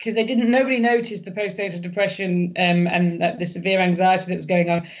 Because nobody noticed the postnatal depression and the severe anxiety that was going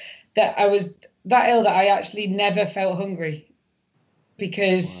on, that I was that ill that I actually never felt hungry,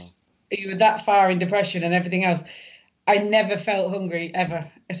 because you were that far in depression and everything else. I never felt hungry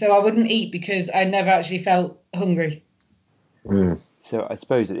ever. So I wouldn't eat because I never actually felt hungry. So I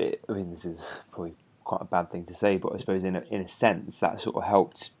suppose, this is probably quite a bad thing to say, but I suppose in a sense that sort of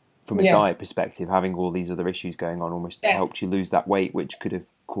helped from a diet perspective, having all these other issues going on almost helped you lose that weight, which could have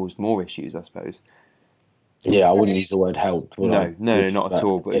caused more issues, I suppose. Yeah, I wouldn't use the word helped. No, not at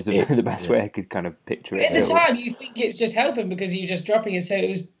all. But it's the best way I could kind of picture it. At the time, you think it's just helping because you're just dropping it. So it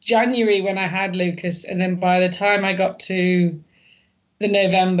was January when I had Lucas, and then by the time I got to the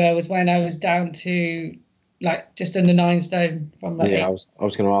November was when I was down to like just under 9 stone. From like I was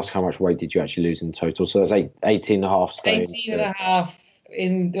going to ask how much weight did you actually lose in total? So that's 18.5 stone. 18.5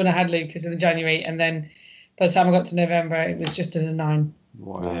 when I had Lucas in January, and then by the time I got to November, it was just under 9.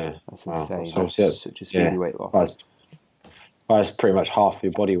 Wow, that's insane. That's such a speedy weight loss. That's pretty much half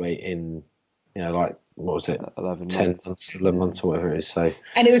your body weight in, like, what was it? 11 months or whatever it is. So.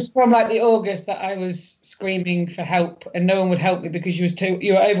 And it was from like the August that I was screaming for help, and no one would help me because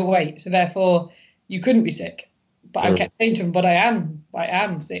you were overweight, so therefore you couldn't be sick. But I kept saying to them, but I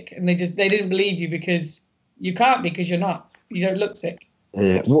am sick, and they didn't believe you because you can't, because you're not. You don't look sick.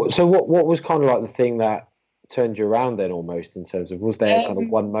 Yeah. So what was kind of like the thing that turned you around then, almost, in terms of, was there kind of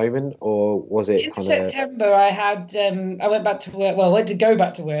one moment, or was it in September? I had I went back to work. Well, I went to go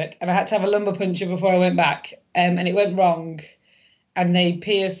back to work, and I had to have a lumbar puncture before I went back, and it went wrong, and they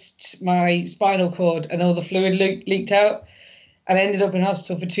pierced my spinal cord, and all the fluid leaked out, and I ended up in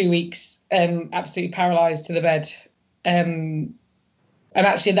hospital for 2 weeks, absolutely paralysed to the bed, and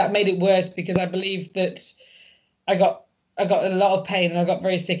actually that made it worse because I believed that I got a lot of pain and I got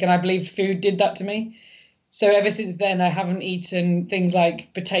very sick, and I believed food did that to me. So ever since then, I haven't eaten things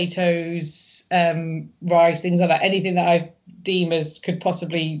like potatoes, rice, things like that, anything that I deem as could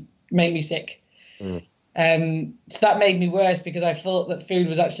possibly make me sick. So that made me worse because I thought that food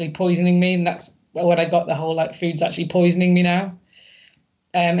was actually poisoning me, and that's when I got the whole like food's actually poisoning me now.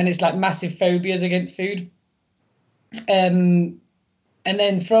 And it's like massive phobias against food. And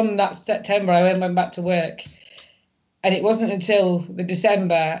then from that September, I went back to work, and it wasn't until the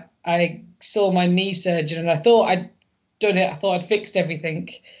December I saw my knee surgeon, and I thought I'd done it. I thought I'd fixed everything.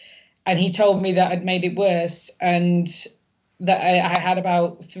 And he told me that I'd made it worse, and that I had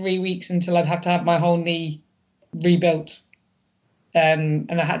about 3 weeks until I'd have to have my whole knee rebuilt.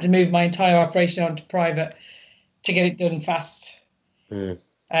 And I had to move my entire operation onto private to get it done fast. And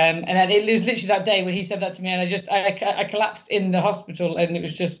then it was literally that day when he said that to me, and I collapsed in the hospital, and it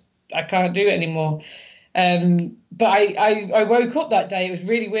was just, I can't do it anymore. But I woke up that day. It was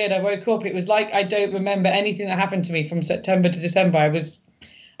really weird. I woke up. It was like I don't remember anything that happened to me from September to December.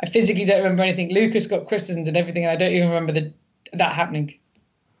 I physically don't remember anything. Lucas got christened and everything, and I don't even remember that happening.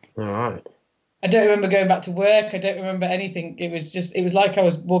 All right. I don't remember going back to work. I don't remember anything. It was like I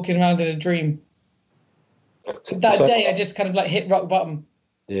was walking around in a dream. That day I just kind of like hit rock bottom.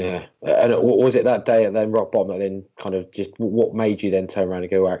 Yeah. And what was it that day at then rock bottom that then kind of just, what made you then turn around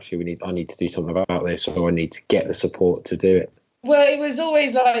and go, actually, I need to do something about this, or I need to get the support to do it? Well, it was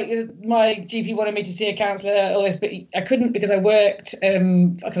always like my GP wanted me to see a counsellor, all this, but I couldn't because I worked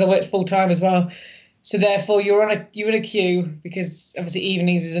full time as well. So therefore, you're in a queue, because obviously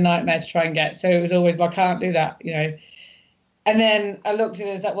evenings is a nightmare to try and get. So it was always, well, I can't do that, you know. And then I looked at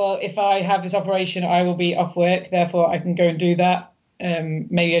it as that, well, if I have this operation, I will be off work. Therefore, I can go and do that.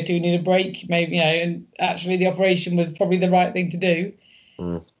 Maybe I do need a break, maybe, you know, and actually the operation was probably the right thing to do,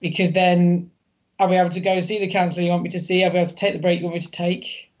 because then I'll be able to go and see the counsellor you want me to see. I'll be able to take the break you want me to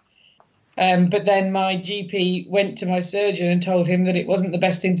take. But then my GP went to my surgeon and told him that it wasn't the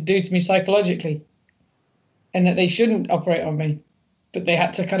best thing to do to me psychologically, and that they shouldn't operate on me, but they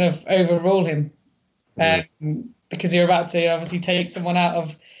had to kind of overrule him, because you're about to obviously take someone out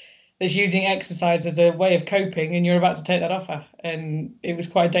of that's using exercise as a way of coping, and you're about to take that off her, and it was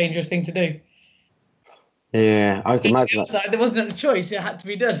quite a dangerous thing to do. Yeah, I can imagine that. There wasn't a choice; it had to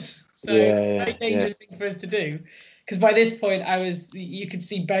be done. So very dangerous thing for us to do, because by this point you could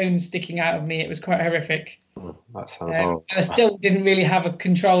see bones sticking out of me. It was quite horrific. That sounds horrible. And I still didn't really have a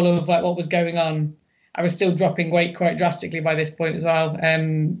control of like what was going on. I was still dropping weight quite drastically by this point as well.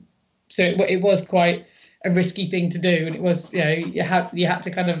 So it was quite a risky thing to do, and it was, you know, you had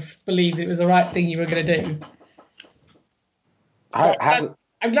to kind of believe it was the right thing you were going to do. I'm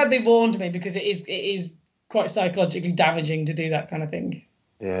glad they warned me, because it is quite psychologically damaging to do that kind of thing.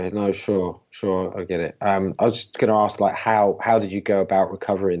 Yeah, no, sure, I get it. I was just going to ask, like, how did you go about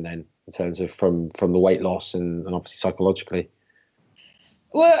recovering then, in terms of from the weight loss and obviously psychologically?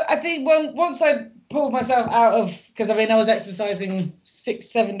 Well, I think once I pulled myself out of, because I mean I was exercising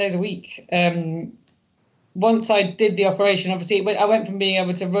 6-7 days a week. Once I did the operation, obviously I went from being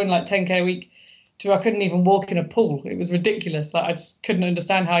able to run like 10k a week to I couldn't even walk in a pool. It was ridiculous. Like I just couldn't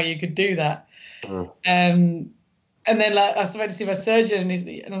understand how you could do that. And then like I went to see my surgeon,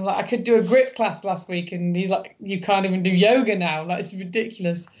 and I'm like, I could do a grip class last week, and he's like, you can't even do yoga now. Like, it's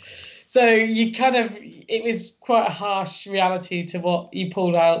ridiculous. So you kind of, it was quite a harsh reality to what you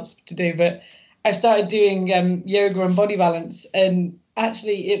pulled out to do. But I started doing yoga and body balance, and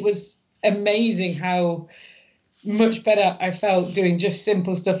actually it was amazing how much better I felt doing just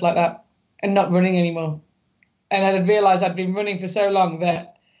simple stuff like that and not running anymore. And I had realised I'd been running for so long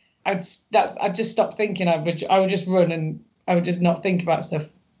that I'd just stopped thinking. I would just run, and I would just not think about stuff.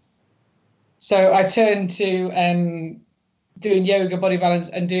 So I turned to doing yoga, body balance,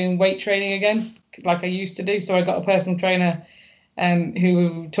 and doing weight training again, like I used to do. So I got a personal trainer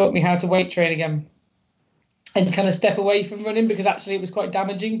who taught me how to weight train again, and kind of step away from running, because actually it was quite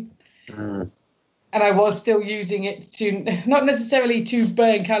damaging. And I was still using it to, not necessarily to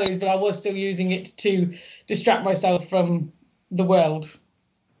burn calories, but I was still using it to distract myself from the world.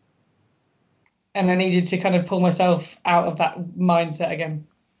 And I needed to kind of pull myself out of that mindset again.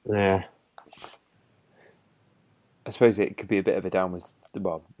 Yeah. I suppose it could be a bit of a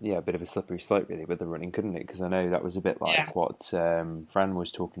a bit of a slippery slope really with the running, couldn't it? Because I know that was a bit like what Fran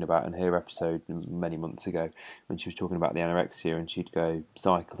was talking about in her episode many months ago, when she was talking about the anorexia, and she'd go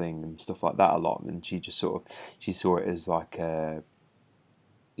cycling and stuff like that a lot, and she saw it as like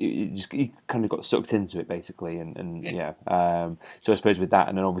you kind of got sucked into it basically, so I suppose with that,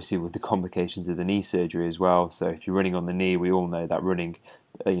 and then obviously with the complications of the knee surgery as well. So if you're running on the knee, we all know that running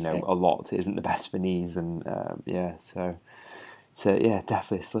a lot isn't the best for knees, and so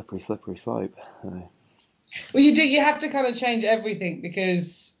definitely a slippery slope. Well, you have to kind of change everything,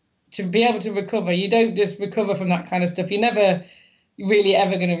 because to be able to recover, you don't just recover from that kind of stuff. You're never really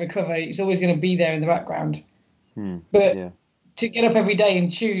ever going to recover. It's always going to be there in the background. To get up every day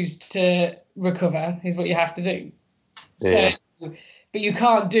and choose to recover is what you have to do. So, but you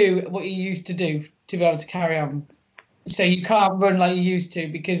can't do what you used to do to be able to carry on. So you can't run like you used to,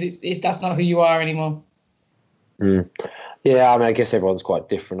 because that's not who you are anymore. Yeah, I mean, I guess everyone's quite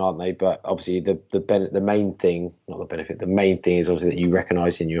different, aren't they? But obviously, the main thing, not the benefit, the main thing is obviously that you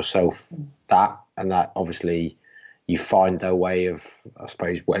recognise in yourself that, and that obviously you find a way of, I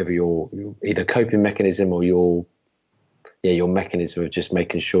suppose, whatever your either coping mechanism or your mechanism of just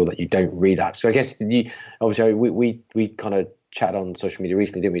making sure that you don't relapse. So I guess obviously we kind of chatted on social media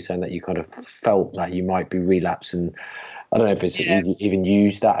recently, didn't we, saying that you kind of felt that you might be relapse, and I don't know if it's even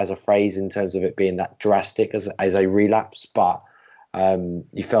used that as a phrase in terms of it being that drastic as a relapse, but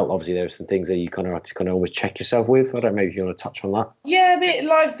you felt obviously there were some things that you kind of had to kind of almost check yourself with. I don't know if you want to touch on that. Yeah, but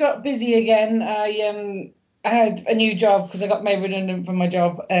life got busy again. I had a new job because I got made redundant from my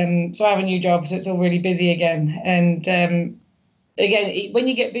job. So I have a new job, so it's all really busy again. And again, when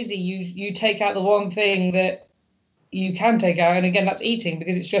you get busy, you take out the one thing that you can take out, and again, that's eating,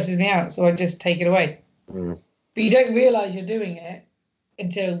 because it stresses me out, so I just take it away. But you don't realise you're doing it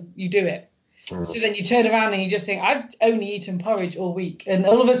until you do it. So then you turn around and you just think, I've only eaten porridge all week, and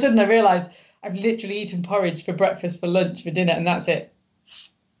all of a sudden I realise I've literally eaten porridge for breakfast, for lunch, for dinner, and that's it.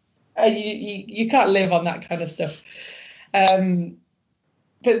 You can't live on that kind of stuff.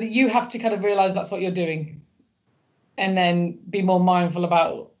 But you have to kind of realise that's what you're doing, and then be more mindful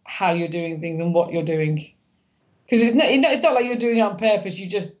about how you're doing things and what you're doing. Because it's not like you're doing it on purpose. You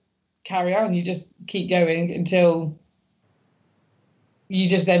just carry on. You just keep going until you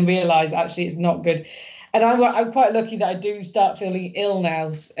just then realise, actually, it's not good. And I'm quite lucky that I do start feeling ill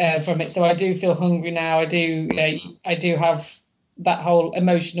now from it. So I do feel hungry now. I do have that whole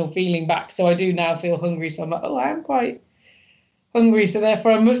emotional feeling back. So I do now feel hungry. So I'm like, I am quite hungry. So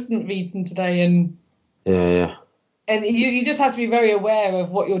therefore I mustn't have eaten today. And yeah. And you just have to be very aware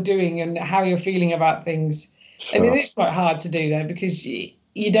of what you're doing and how you're feeling about things. Sure. And it is quite hard to do though, because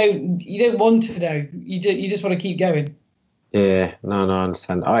you don't want to know. You just want to keep going. Yeah, no, I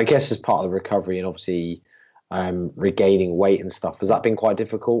understand. I guess as part of the recovery and obviously regaining weight and stuff, has that been quite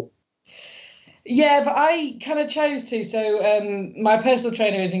difficult? Yeah, but I kind of chose to. So my personal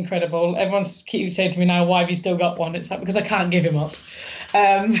trainer is incredible. Everyone keeps saying to me now, why have you still got one? It's because I can't give him up.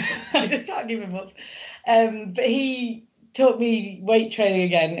 I just can't give him up. But he taught me weight training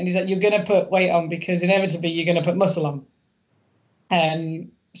again. And he's like, you're going to put weight on because inevitably you're going to put muscle on.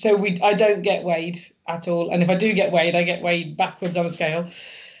 So I don't get weighed at all. And if I do get weighed, I get weighed backwards on a scale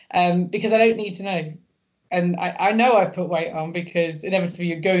because I don't need to know. And I know I put weight on because inevitably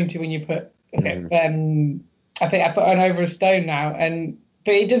you're going to when you put, I think I put on over a stone now.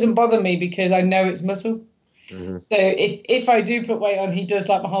 But it doesn't bother me because I know it's muscle. Mm-hmm. So if I do put weight on, he does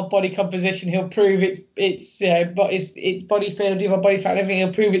like my whole body composition. He'll prove it's body feel, do my body fat and everything.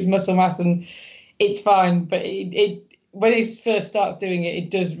 He'll prove it's muscle mass and it's fine. But when he first starts doing it,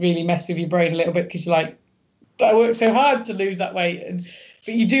 it does really mess with your brain a little bit because you're like, I worked so hard to lose that weight.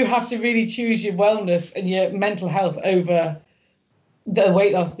 But you do have to really choose your wellness and your mental health over the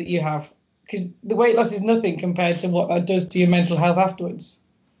weight loss that you have, because the weight loss is nothing compared to what that does to your mental health afterwards.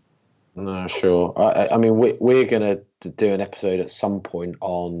 No, sure. I mean, we're going to do an episode at some point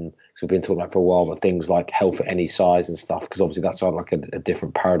on, because we've been talking about for a while, but things like health at any size and stuff, because obviously that's like a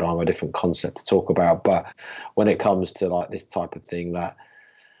different paradigm, a different concept to talk about. But when it comes to like this type of thing, that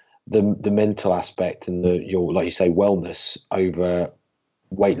the mental aspect and your, like you say, wellness over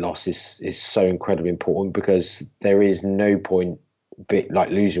weight loss is so incredibly important, because there is no point like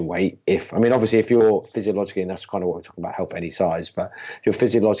losing weight if you're physiologically, and that's kind of what we're talking about, health any size, but if you're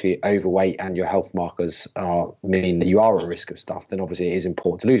physiologically overweight and your health markers mean that you are at risk of stuff, then obviously it is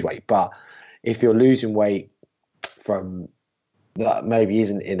important to lose weight. But if you're losing weight from that maybe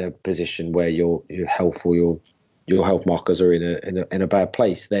isn't in a position where your health or your health markers are in a bad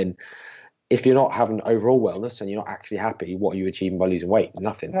place, then if you're not having overall wellness and you're not actually happy, what are you achieving by losing weight?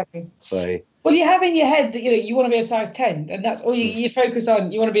 Nothing. Exactly. So, well, you have in your head that you want to be a size 10, and that's all you focus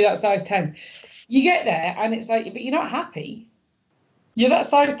on. You want to be that size 10. You get there, and it's like, but you're not happy. You're that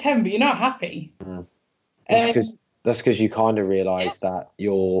size 10, but you're not happy. That's because you kind of realise that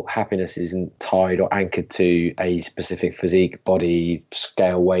your happiness isn't tied or anchored to a specific physique, body,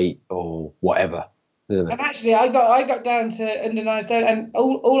 scale, weight, or whatever. Isn't it? And actually, I got down to under 9 stone, and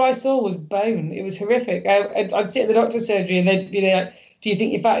all I saw was bone. It was horrific. I'd sit at the doctor's surgery, and they'd be like, "Do you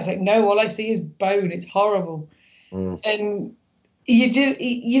think you're fat?" It's like, no, all I see is bone. It's horrible. And you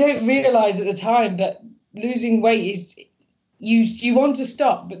don't realise at the time that losing weight is you want to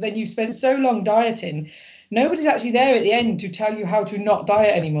stop, but then you've spent so long dieting. Nobody's actually there at the end to tell you how to not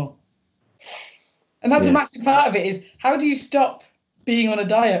diet anymore. And that's a massive part of it, is how do you stop being on a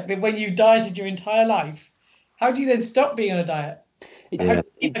diet, but when you dieted your entire life, how do you then stop being on a diet? How do you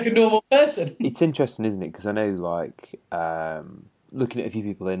eat like a normal person? It's interesting, isn't it? Because I know, like, looking at a few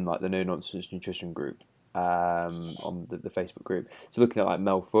people in like the No Nonsense Nutrition group, on the Facebook group. So looking at like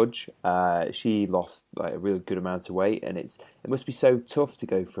Mel Fudge, she lost like a really good amount of weight, and it must be so tough to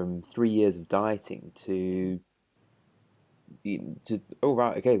go from 3 years of dieting to oh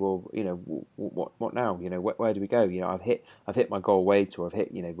right, okay, well, what now? Where do we go? I've hit my goal weight, or I've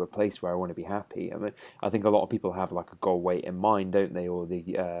hit a place where I want to be happy. I mean, I think a lot of people have like a goal weight in mind, don't they? Or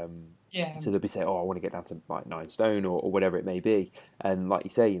so they'll be saying, oh, I want to get down to like 9 stone or whatever it may be. And like you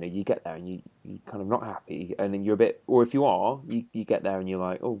say, you get there and you kind of not happy, and then you're a bit, or if you are, you get there and you're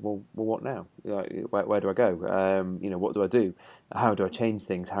like, oh, well what now? Like, where do I go? What do I do? How do I change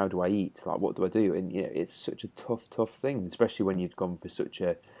things? How do I eat? Like, what do I do? And it's such a tough thing, especially when you've gone for such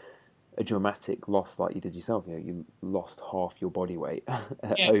a a dramatic loss like you did yourself. You lost half your body weight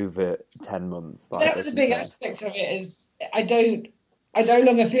over 10 months. That was a big aspect of it. Is I no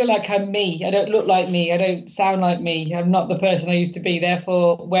longer feel like I'm me. I don't look like me. I don't sound like me. I'm not the person I used to be.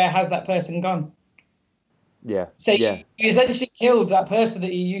 Therefore, where has that person gone? Yeah. So you essentially killed that person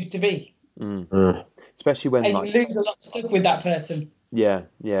that you used to be. Especially when you lose a lot of stuff with that person. Yeah.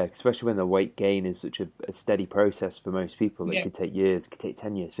 Especially when the weight gain is such a steady process for most people. It could take years, it could take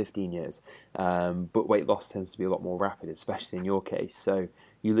 10 years, 15 years. But weight loss tends to be a lot more rapid, especially in your case. So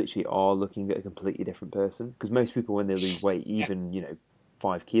you literally are looking at a completely different person. Because most people, when they lose weight, even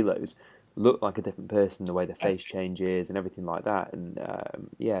 5 kilos, look like a different person. The way their face changes and everything like that. And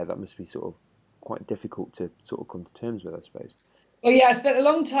that must be sort of quite difficult to sort of come to terms with, I suppose. Well, I spent a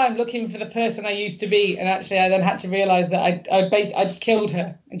long time looking for the person I used to be, and actually I then had to realise that I'd killed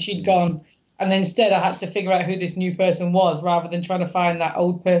her and she'd gone, and then instead I had to figure out who this new person was rather than trying to find that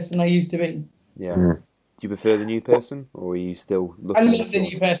old person I used to be. Yeah. Do you prefer the new person, or are you still looking? I love the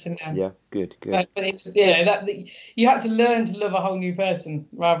new person now. Yeah, good. But it was, you had to learn to love a whole new person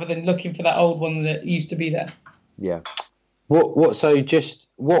rather than looking for that old one that used to be there. Yeah. What's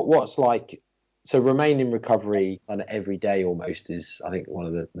like? So remain in recovery kind of every day almost is, I think, one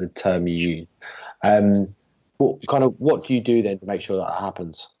of the term you use. What do you do then to make sure that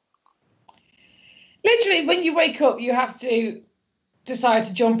happens? Literally, when you wake up, you have to decide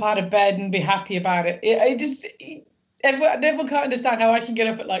to jump out of bed and be happy about it. Everyone can't understand how I can get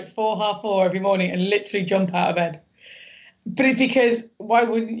up at like 4, half 4 every morning and literally jump out of bed. But it's because, why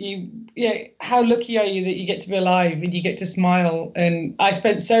wouldn't you? How lucky are you that you get to be alive and you get to smile? And I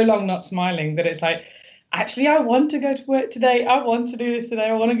spent so long not smiling that it's like, actually, I want to go to work today. I want to do this today.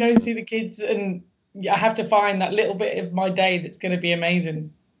 I want to go and see the kids. And I have to find that little bit of my day that's going to be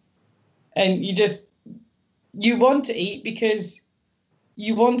amazing. And you want to eat because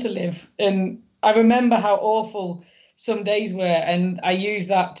you want to live. And I remember how awful some days were. And I use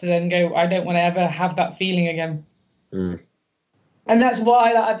that to then go, I don't want to ever have that feeling again. And that's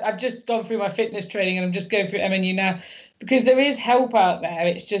why I've just gone through my fitness training and I'm just going through MNU now, because there is help out there.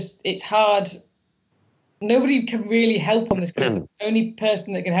 It's hard. Nobody can really help on this because the only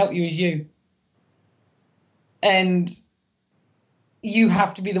person that can help you is you. And you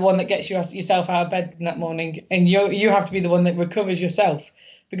have to be the one that gets yourself out of bed in that morning, and you have to be the one that recovers yourself,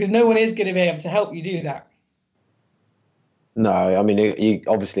 because no one is going to be able to help you do that. No, I mean, you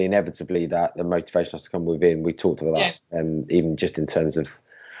obviously inevitably that the motivation has to come within. We talked about that, even just in terms of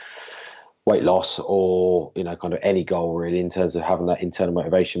weight loss or kind of any goal really, in terms of having that internal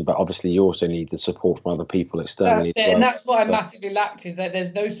motivation. But obviously, you also need the support from other people externally. That's it, and that's what I massively lacked, is that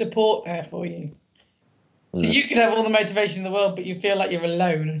there's no support there for you. So you can have all the motivation in the world, but you feel like you're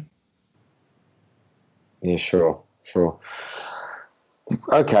alone. Yeah, sure.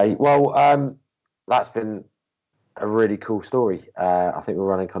 Okay, well, that's been a really cool story. I think we're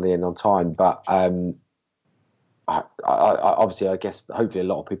running kind of in on time, but I obviously, I guess, hopefully a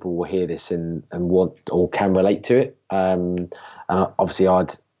lot of people will hear this and want or can relate to it. And obviously,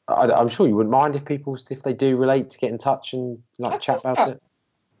 I'm sure you wouldn't mind if they do relate, to get in touch and chat about it.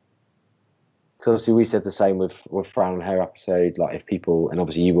 Because obviously we said the same with Frown and Hair episode. Like, if people, and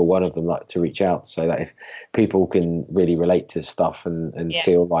obviously you were one of them, like, to reach out, so that if people can really relate to stuff and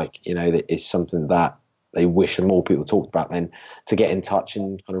feel like that it's something that they wish more people talked about, then to get in touch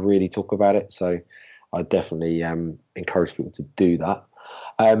and kind of really talk about it. So I definitely encourage people to do that.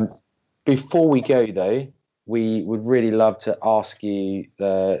 Before we go though, we would really love to ask you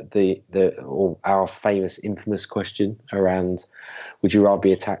our famous, infamous question around: would you rather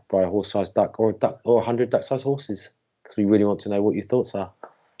be attacked by a horse-sized duck or 100 duck-sized horses? Because we really want to know what your thoughts are.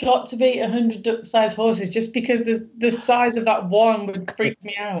 Got to be 100 duck-sized horses, just because the size of that one would freak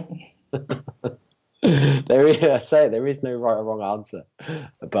me out. There is no right or wrong answer,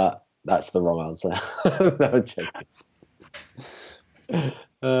 but that's the wrong answer. No, I'm joking.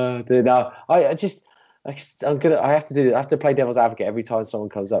 I have to play devil's advocate every time someone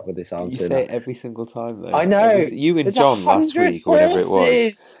comes up with this answer. You say it every single time, though. I know. You and John last week, or whatever it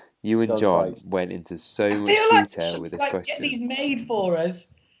was. You and John went into so much detail with this question. Get these made for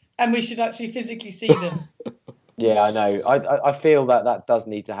us, and we should actually physically see them. Yeah, I know. I feel that does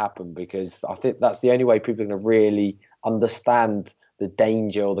need to happen, because I think that's the only way people are going to really understand the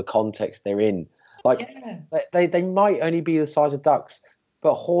danger or the context they're in. Like, they might only be the size of ducks,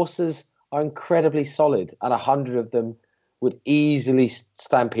 but horses are incredibly solid, and 100 of them would easily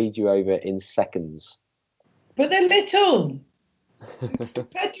stampede you over in seconds. But they're little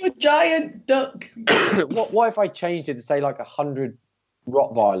compared to a giant duck. What if I changed it to say like 100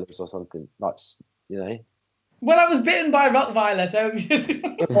 Rottweilers or something? Well, I was bitten by a Rottweiler, so.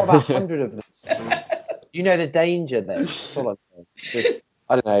 What about 100 of them? You know the danger there. That's all I'm saying.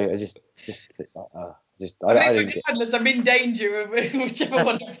 I don't know. I just I don't get. I'm in danger of whichever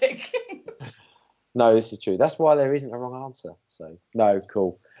one I pick. No, this is true. That's why there isn't a wrong answer. So no,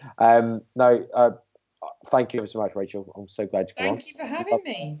 cool. Thank you ever so much, Rachel. I'm so glad you came on. Thank you for having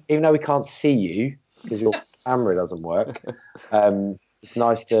me. Even though we can't see you because your camera doesn't work, it's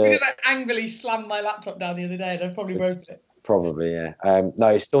nice to. It's because I angrily slammed my laptop down the other day and I probably broke it. Probably, yeah. No,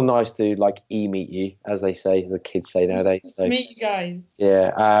 it's still nice to like meet you, as they say, the kids say nowadays. So, meet you guys.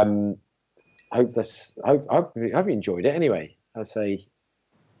 Yeah. Hope you enjoyed it. Anyway, I say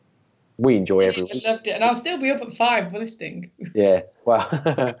we enjoy every week. I loved it, and I'll still be up at 5 for listening. Yeah. Well,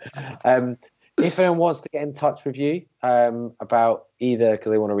 if anyone wants to get in touch with you about either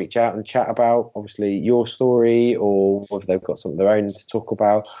because they want to reach out and chat about obviously your story, or whether they've got something of their own to talk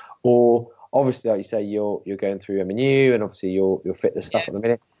about, or obviously, like you say, you're going through M&U and obviously your fitness stuff at the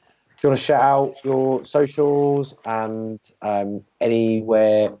minute. Do you want to shout out your socials and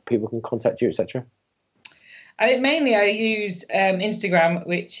anywhere people can contact you, etc.? Mainly, I use Instagram,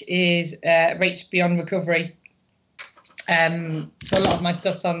 which is Rach Beyond Recovery. So a lot of my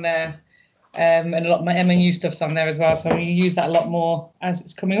stuff's on there, and a lot of my M&U stuff's on there as well. So I use that a lot more as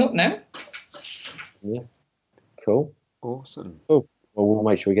it's coming up now. Yeah, cool, awesome, cool. Well, we'll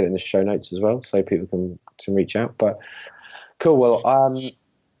make sure we get it in the show notes as well, so people can reach out. But cool.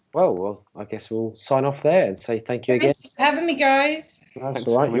 Well, I guess we'll sign off there and say thank you again. Thanks for having me, guys. That's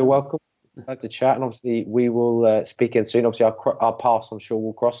all right. You're welcome. Glad to chat, and obviously we will speak again soon. Obviously, our paths, I'm sure,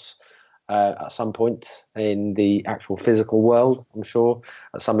 will cross at some point in the actual physical world. I'm sure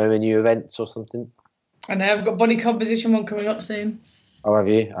at some M&U events or something. I know I've got body composition one coming up soon. Oh, have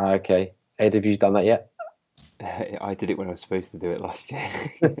you? Okay. Ed, have you done that yet? I did it when I was supposed to do it last year.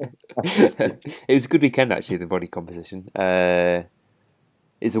 It was a good weekend, actually, the body composition.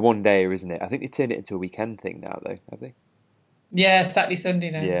 It's a one-dayer, isn't it? I think they turned it into a weekend thing now, though, have they? Yeah, Saturday,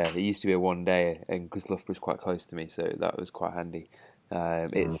 Sunday now. Yeah, it used to be a one-dayer, and because Loughborough's quite close to me, so that was quite handy.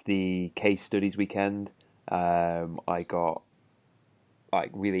 It's the case studies weekend. I got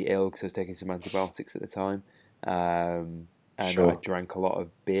really ill because I was taking some antibiotics at the time. And sure. I drank a lot of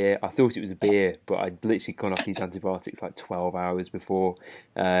beer. I thought it was a beer, but I'd literally gone off these antibiotics like 12 hours before,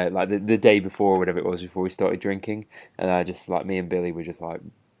 like the day before, or whatever it was, before we started drinking. And I just, me and Billy were just like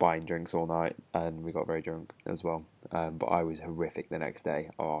buying drinks all night, and we got very drunk as well. But I was horrific the next day.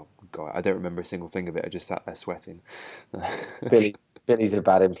 Oh, God, I don't remember a single thing of it. I just sat there sweating. Billy's a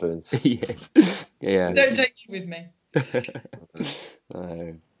bad influence. Yes. Yeah. Don't take you with me.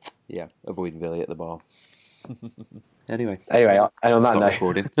 Yeah, avoid Billy at the bar. Anyway, and on that note,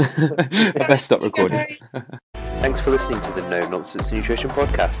 recording. I best stop recording. Thanks for listening to the No Nonsense Nutrition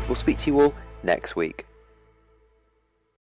Podcast. We'll speak to you all next week.